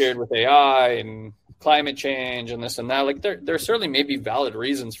scared with AI and climate change and this and that. Like there certainly may be valid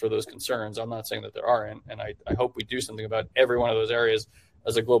reasons for those concerns. I'm not saying that there aren't. And I hope we do something about every one of those areas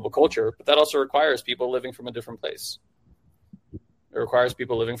as a global culture, but that also requires people living from a different place. It requires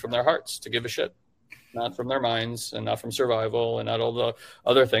people living from their hearts to give a shit, not from their minds and not from survival and not all the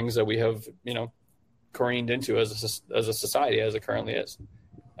other things that we have, careened into as a society as it currently is.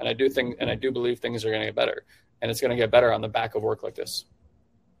 And I do believe things are going to get better, and it's going to get better on the back of work like this,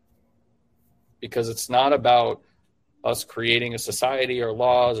 because it's not about us creating a society or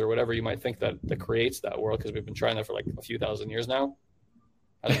laws or whatever you might think that creates that world, because we've been trying that for like a few thousand years now.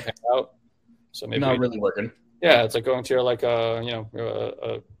 Hasn't panned out. So maybe not really working. Yeah, it's like going to like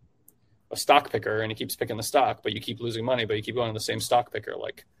a stock picker, and he keeps picking the stock, but you keep losing money, but you keep going to the same stock picker.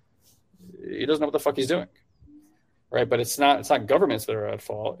 Like, he doesn't know what the fuck he's doing, right? But it's not governments that are at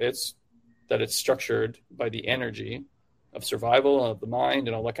fault. It's that it's structured by the energy of survival of the mind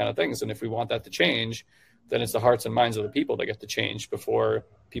and all that kind of things. And if we want that to change, then it's the hearts and minds of the people that get to change before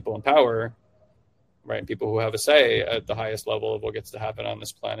people in power, right? People who have a say at the highest level of what gets to happen on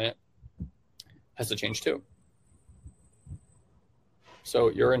this planet has to change too. So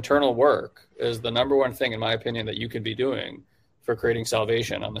your internal work is the number one thing, in my opinion, that you could be doing for creating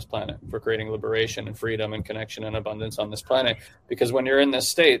salvation on this planet, for creating liberation and freedom and connection and abundance on this planet. Because when you're in this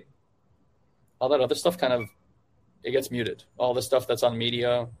state, all that other stuff it gets muted. All the stuff that's on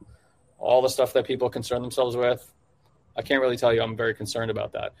media, all the stuff that people concern themselves with, I can't really tell you I'm very concerned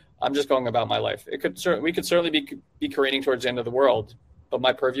about that. I'm just going about my life. We could certainly be careening towards the end of the world, but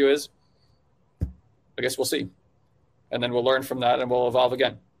my purview is, I guess we'll see. And then we'll learn from that and we'll evolve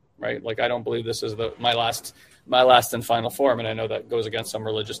again, right? Like, I don't believe this is my last and final form, and I know that goes against some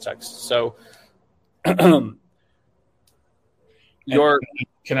religious texts. So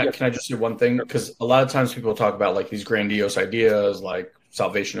Can I just say one thing? Because a lot of times people talk about like these grandiose ideas like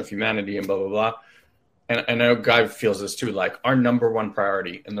salvation of humanity and blah, blah, blah. And I know Guy feels this too. Like, our number one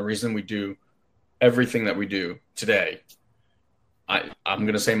priority and the reason we do everything that we do today, I'm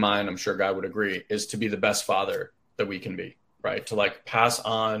going to say mine, I'm sure Guy would agree, is to be the best father that we can be, right? To like pass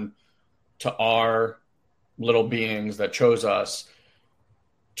on to our little beings that chose us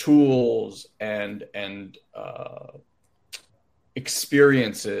tools and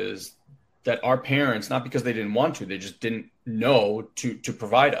experiences that our parents, not because they didn't want to, they just didn't know to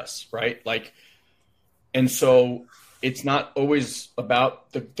provide us, right? Like, and so it's not always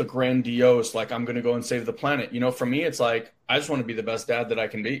about the grandiose, like, I'm going to go and save the planet. For me, it's like, I just want to be the best dad that I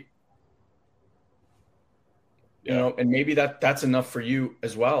can be. And maybe that's enough for you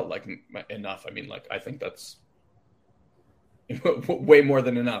as well. Like, enough. I mean, like, I think that's way more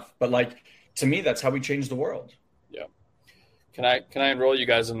than enough. But like, to me, that's how we change the world. Yeah. Can I enroll you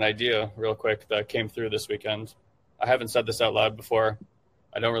guys in an idea real quick that came through this weekend? I haven't said this out loud before.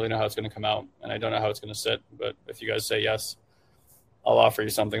 I don't really know how it's going to come out, and I don't know how it's going to sit. But if you guys say yes, I'll offer you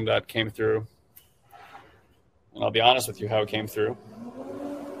something that came through. And I'll be honest with you how it came through.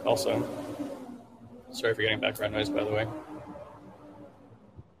 Also, sorry for getting background noise, by the way.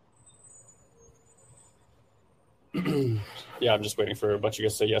 Yeah, I'm just waiting for a bunch of you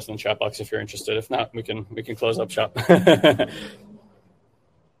guys to say yes in the chat box if you're interested. If not, we can close up shop.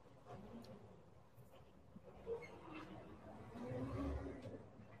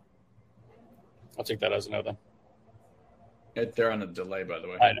 I'll take that as a no then. They're on a delay, by the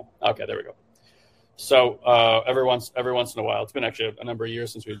way. I know. Okay, there we go. So every once in a while, it's been actually a number of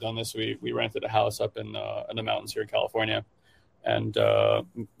years since we've done this. We rented a house up in the mountains here in California, and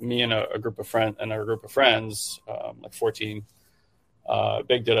me and a group of friends, like 14,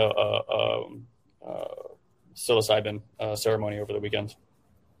 Big did a psilocybin ceremony over the weekend.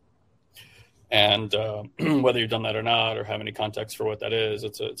 And whether you've done that or not, or have any context for what that is,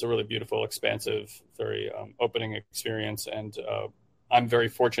 it's a really beautiful, expansive, very opening experience. And I'm very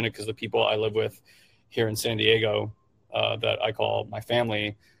fortunate because the people I live with here in San Diego that I call my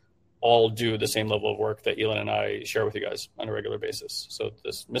family all do the same level of work that Elon and I share with you guys on a regular basis. So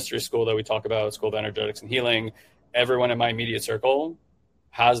this mystery school that we talk about, School of Energetics and Healing, everyone in my immediate circle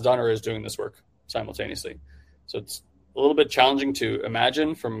has done or is doing this work simultaneously. So it's a little bit challenging to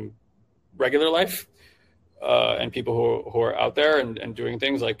imagine from regular life and people who are out there and doing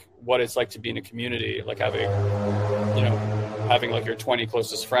things, like what it's like to be in a community, like having like your 20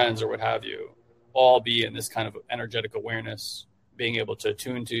 closest friends or what have you, all be in this kind of energetic awareness, being able to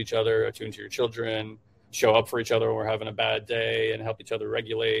attune to each other, attune to your children, show up for each other when we're having a bad day and help each other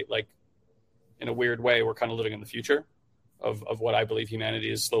regulate. Like, in a weird way, we're kind of living in the future of what I believe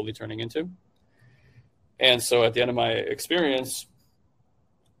humanity is slowly turning into. And so at the end of my experience,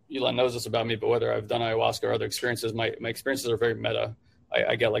 Elon knows this about me, but whether I've done ayahuasca or other experiences, my experiences are very meta.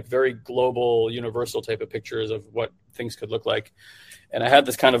 I get like very global, universal type of pictures of what things could look like. And I had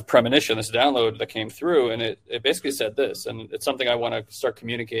this kind of premonition, this download that came through, and it basically said this, and it's something I want to start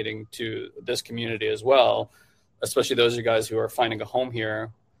communicating to this community as well, especially those of you guys who are finding a home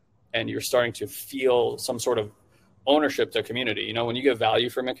here and you're starting to feel some sort of ownership to a community. You know, when you get value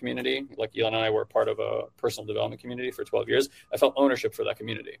from a community, like Elon and I were part of a personal development community for 12 years, I felt ownership for that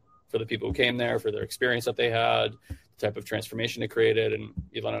community, for the people who came there, for their experience that they had, the type of transformation it created. And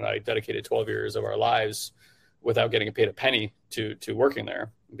Elon and I dedicated 12 years of our lives without getting paid a penny to working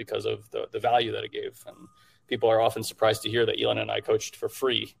there because of the value that it gave. And people are often surprised to hear that Elon and I coached for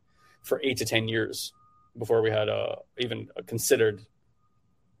free for 8 to 10 years before we had even considered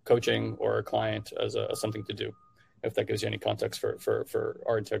coaching or a client as something to do, if that gives you any context for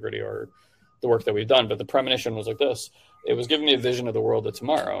our integrity or the work that we've done. But the premonition was like this. It was giving me a vision of the world of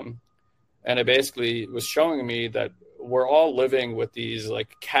tomorrow. And it basically was showing me that we're all living with these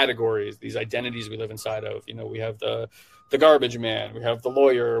like categories, these identities we live inside of. You know, we have the garbage man, we have the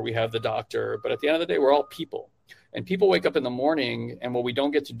lawyer, we have the doctor. But at the end of the day, we're all people. And people wake up in the morning, and what we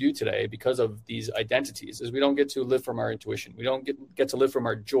don't get to do today because of these identities is we don't get to live from our intuition. We don't get to live from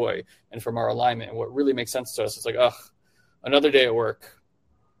our joy and from our alignment. And what really makes sense to us is like, another day at work.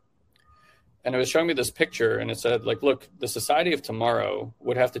 And it was showing me this picture, and it said, like, look, the society of tomorrow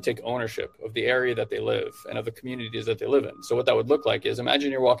would have to take ownership of the area that they live and of the communities that they live in. So what that would look like is,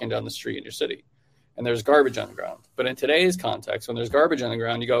 imagine you're walking down the street in your city, and there's garbage on the ground. But in today's context, when there's garbage on the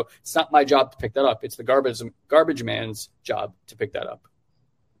ground, you go, it's not my job to pick that up. It's the garbage man's job to pick that up.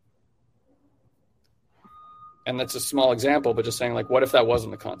 And that's a small example, but just saying, like, what if that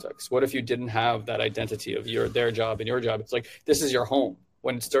wasn't the context? What if you didn't have that identity of their job and your job? It's like, this is your home.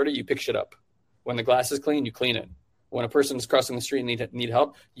 When it's dirty, you pick shit up. When the glass is clean, you clean it. When a person is crossing the street and need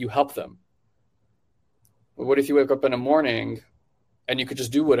help, you help them. But what if you wake up in the morning and you could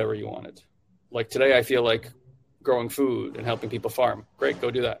just do whatever you wanted? Like today, I feel like growing food and helping people farm. Great,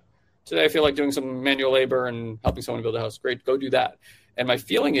 go do that. Today, I feel like doing some manual labor and helping someone build a house. Great, go do that. And my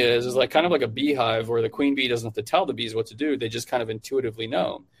feeling is like kind of like a beehive where the queen bee doesn't have to tell the bees what to do. They just kind of intuitively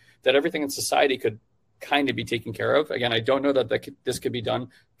know that everything in society could kind of be taken care of. Again, I don't know that this could be done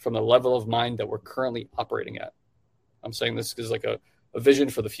from the level of mind that we're currently operating at. I'm saying this is like a vision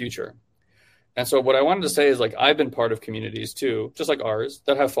for the future. And so what I wanted to say is, like, I've been part of communities too, just like ours,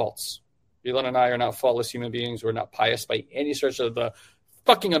 that have faults. Elon and I are not faultless human beings. We're not pious by any stretch of the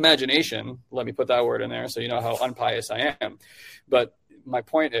fucking imagination. Let me put that word in there so you know how unpious I am. But my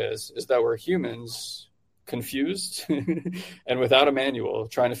point is that we're humans confused and without a manual,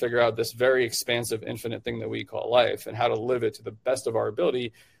 trying to figure out this very expansive, infinite thing that we call life and how to live it to the best of our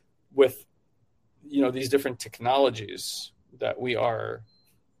ability with, you know, these different technologies that we are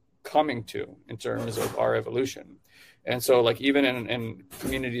coming to in terms of our evolution. And so, like, even in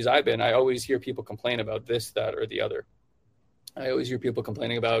communities I've been, I always hear people complain about this, that, or the other. I always hear people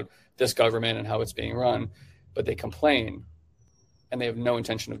complaining about this government and how it's being run, but they complain and they have no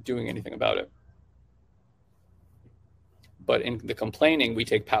intention of doing anything about it. But in the complaining, we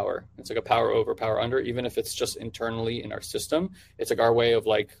take power. It's like a power over, power under, even if it's just internally in our system. It's like our way of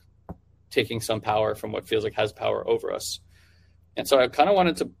like taking some power from what feels like has power over us. And so I kind of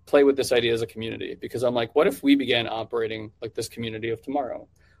wanted to play with this idea as a community, because I'm like, what if we began operating like this community of tomorrow?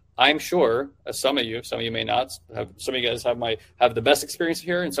 I'm sure, as some of you may not, some of you guys have the best experience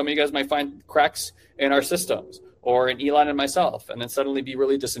here, and some of you guys might find cracks in our systems or in Elon and myself, and then suddenly be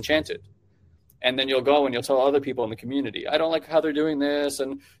really disenchanted. And then you'll go and you'll tell other people in the community, I don't like how they're doing this,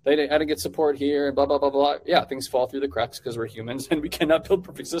 and I didn't get support here, and blah, blah, blah, blah. Yeah, things fall through the cracks because we're humans and we cannot build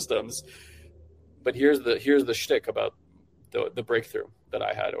perfect systems. But here's the shtick about the breakthrough that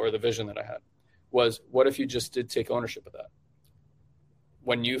I had, or the vision that I had, was what if you just did take ownership of that?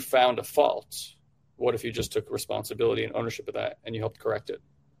 When you found a fault, what if you just took responsibility and ownership of that and you helped correct it?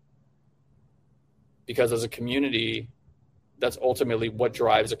 Because as a community, that's ultimately what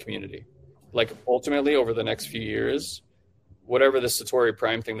drives a community. Like, ultimately, over the next few years, whatever the Satori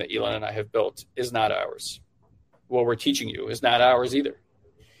Prime thing that Elon and I have built is not ours. What we're teaching you is not ours either.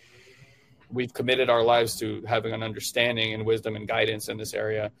 We've committed our lives to having an understanding and wisdom and guidance in this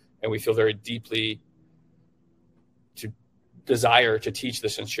area, and we feel very deeply to desire to teach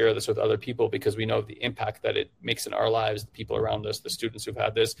this and share this with other people, because we know the impact that it makes in our lives, the people around us, the students who've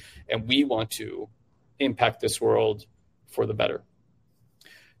had this, and we want to impact this world for the better.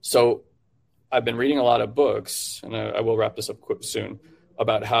 So I've been reading a lot of books, and I will wrap this up soon,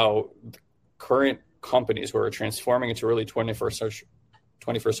 about how current companies who are transforming into really 21st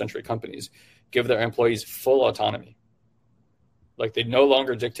century companies give their employees full autonomy. Like they no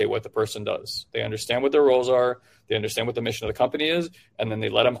longer dictate what the person does. They understand what their roles are. They understand what the mission of the company is. And then they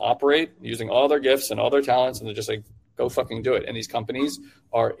let them operate using all their gifts and all their talents. And they're just like, go fucking do it. And these companies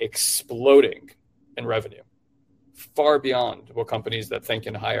are exploding in revenue, far beyond what companies that think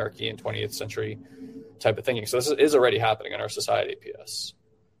in hierarchy and 20th century type of thinking. So this is already happening in our society, PS.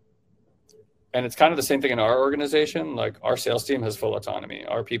 And it's kind of the same thing in our organization. Like our sales team has full autonomy.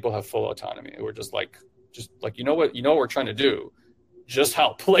 Our people have full autonomy. We're just like, you know what we're trying to do. Just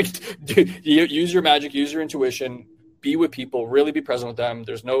help. Like, use your magic, use your intuition, be with people, really be present with them.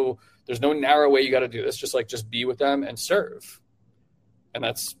 There's no narrow way you got to do this. Just be with them and serve. And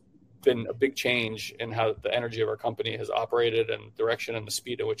that's been a big change in how the energy of our company has operated and direction and the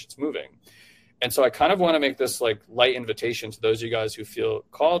speed at which it's moving. And so I kind of want to make this like light invitation to those of you guys who feel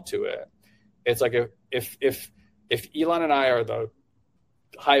called to it. It's like if Elon and I are the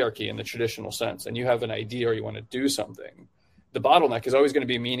hierarchy in the traditional sense, and you have an idea or you want to do something, the bottleneck is always going to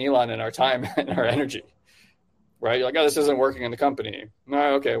be me and Elon and our time and our energy, right? You're like, oh, this isn't working in the company.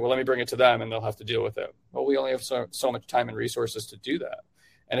 No, okay, well, let me bring it to them and they'll have to deal with it. Well, we only have so much time and resources to do that.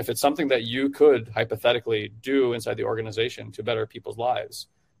 And if it's something that you could hypothetically do inside the organization to better people's lives,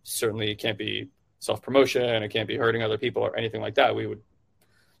 certainly it can't be self-promotion, it can't be hurting other people or anything like that. We would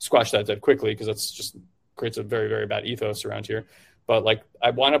squash that dead quickly because that's just creates a very, very bad ethos around here. But like,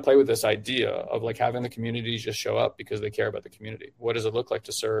 I want to play with this idea of like having the community just show up because they care about the community. What does it look like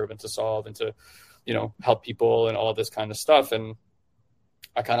to serve and to solve and to, help people and all this kind of stuff? And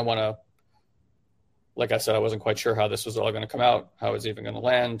I kind of want to, like I said, I wasn't quite sure how this was all going to come out, how it's even going to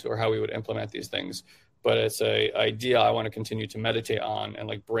land, or how we would implement these things. But it's a idea I want to continue to meditate on and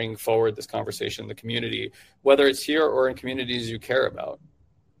like bring forward this conversation in the community, whether it's here or in communities you care about.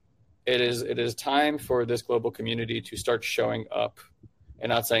 It is time for this global community to start showing up and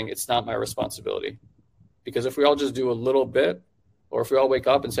not saying it's not my responsibility. Because if we all just do a little bit, or if we all wake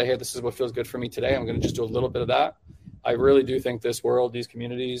up and say, hey, this is what feels good for me today, I'm going to just do a little bit of that. I really do think this world, these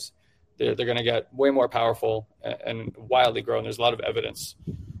communities, they're going to get way more powerful and wildly grow. And there's a lot of evidence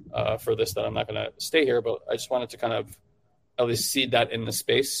for this that I'm not going to stay here, but I just wanted to kind of at least seed that in the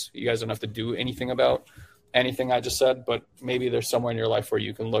space. You guys don't have to do anything about anything I just said, but maybe there's somewhere in your life where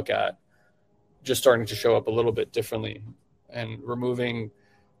you can look at just starting to show up a little bit differently and removing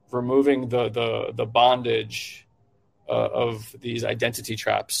the bondage of these identity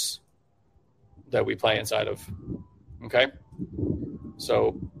traps that we play inside of. Okay.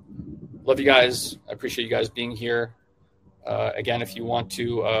 So love you guys. I appreciate you guys being here. Again, if you want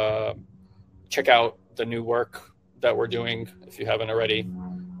to check out the new work that we're doing, if you haven't already,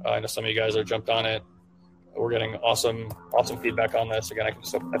 I know some of you guys are jumped on it. We're getting awesome feedback on this. Again, I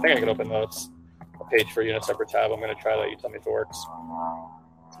think I can open a page for you in a separate tab. I'm going to try that. You tell me if it works.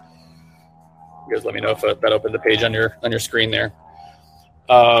 You guys let me know if that opened the page on your screen there.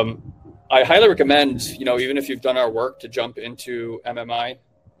 I highly recommend, even if you've done our work, to jump into MMI,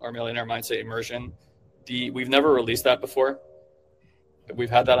 our Millionaire Mindset Immersion. We've never released that before. We've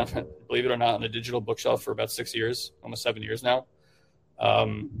had that on, believe it or not, on the digital bookshelf for about 6 years, almost 7 years now.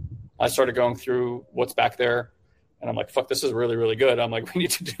 I started going through what's back there, and I'm like, fuck, this is really, really good. I'm like, we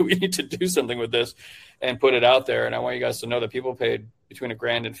need to do something with this and put it out there. And I want you guys to know that people paid between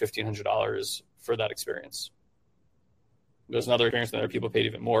 $1,000 and $1,500 for that experience. There's another experience that other people paid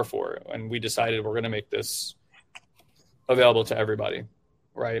even more for. And we decided we're going to make this available to everybody,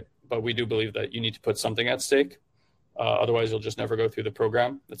 right? But we do believe that you need to put something at stake. Otherwise, you'll just never go through the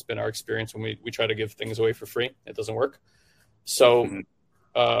program. That's been our experience when we try to give things away for free. It doesn't work. So,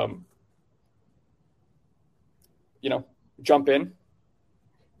 jump in.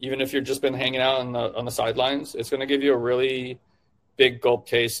 Even if you've just been hanging out on the sidelines, it's going to give you a really big gulp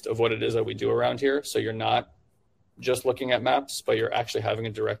taste of what it is that we do around here. So you're not just looking at maps, but you're actually having a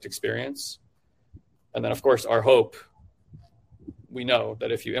direct experience. And then, of course, our hope, we know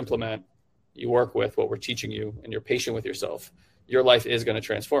that if you implement, you work with what we're teaching you, and you're patient with yourself, your life is going to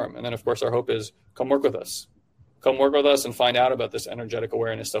transform. And then, of course, our hope is come work with us. Come work with us and find out about this energetic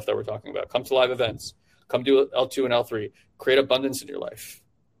awareness stuff that we're talking about. Come to live events. Come do L2 and L3. Create abundance in your life.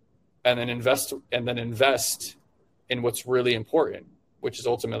 And then invest in what's really important, which is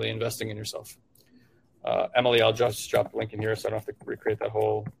ultimately investing in yourself. Emily, I'll just drop the link in here so I don't have to recreate that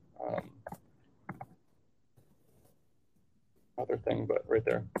whole other thing, but right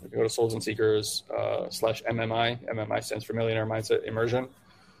there. You can go to Souls and Seekers /MMI. MMI stands for Millionaire Mindset Immersion.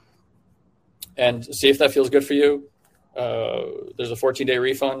 And see if that feels good for you. There's a 14-day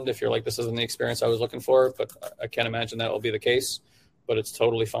refund if you're like, this isn't the experience I was looking for, but I can't imagine that will be the case. But it's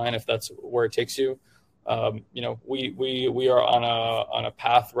totally fine if that's where it takes you. We are on a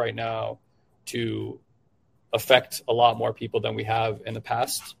path right now to affect a lot more people than we have in the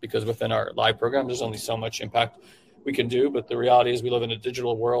past, because within our live program, there's only so much impact we can do. But the reality is we live in a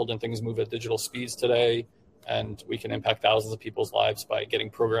digital world and things move at digital speeds today, and we can impact thousands of people's lives by getting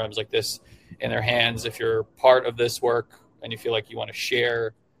programs like this in their hands. If you're part of this work and you feel like you want to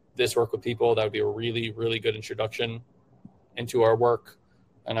share this work with people, that would be a really, really good introduction into our work.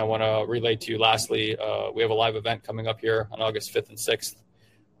 And I want to relate to you lastly, we have a live event coming up here on August 5th and 6th.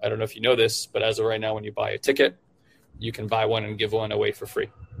 I don't know if you know this, but as of right now, when you buy a ticket, you can buy one and give one away for free,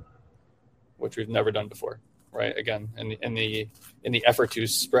 which we've never done before, right? Again, in the effort to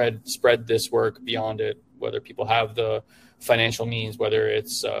spread this work beyond it, whether people have the financial means, whether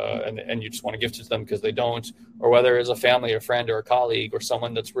it's and you just want to gift it to them because they don't, or whether it's a family, a friend, or a colleague, or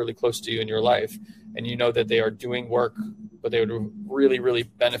someone that's really close to you in your life, and you know that they are doing work, but they would really, really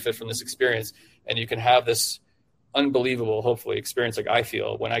benefit from this experience, and you can have this unbelievable, hopefully, experience like I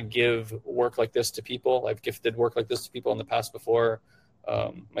feel when I give work like this to people. I've gifted work like this to people in the past before.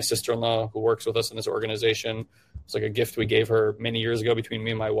 My sister-in-law, who works with us in this organization, it's like a gift we gave her many years ago between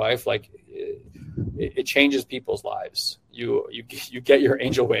me and my wife. Like it changes people's lives. You get your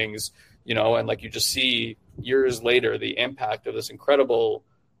angel wings, and like you just see years later the impact of this incredible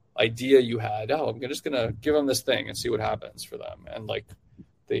idea you had. Oh, I'm just gonna give them this thing and see what happens for them, and like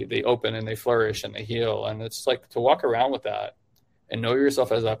they open and they flourish and they heal. And it's like to walk around with that and know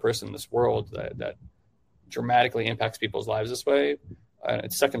yourself as that person in this world that dramatically impacts people's lives this way.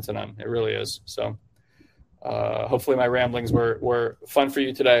 It's second to none. It really is. So hopefully my ramblings were fun for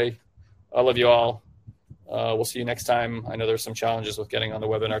you today. I love you all. We'll see you next time. I know there's some challenges with getting on the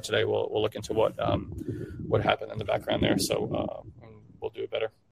webinar today. We'll look into what happened in the background there. So we'll do it better.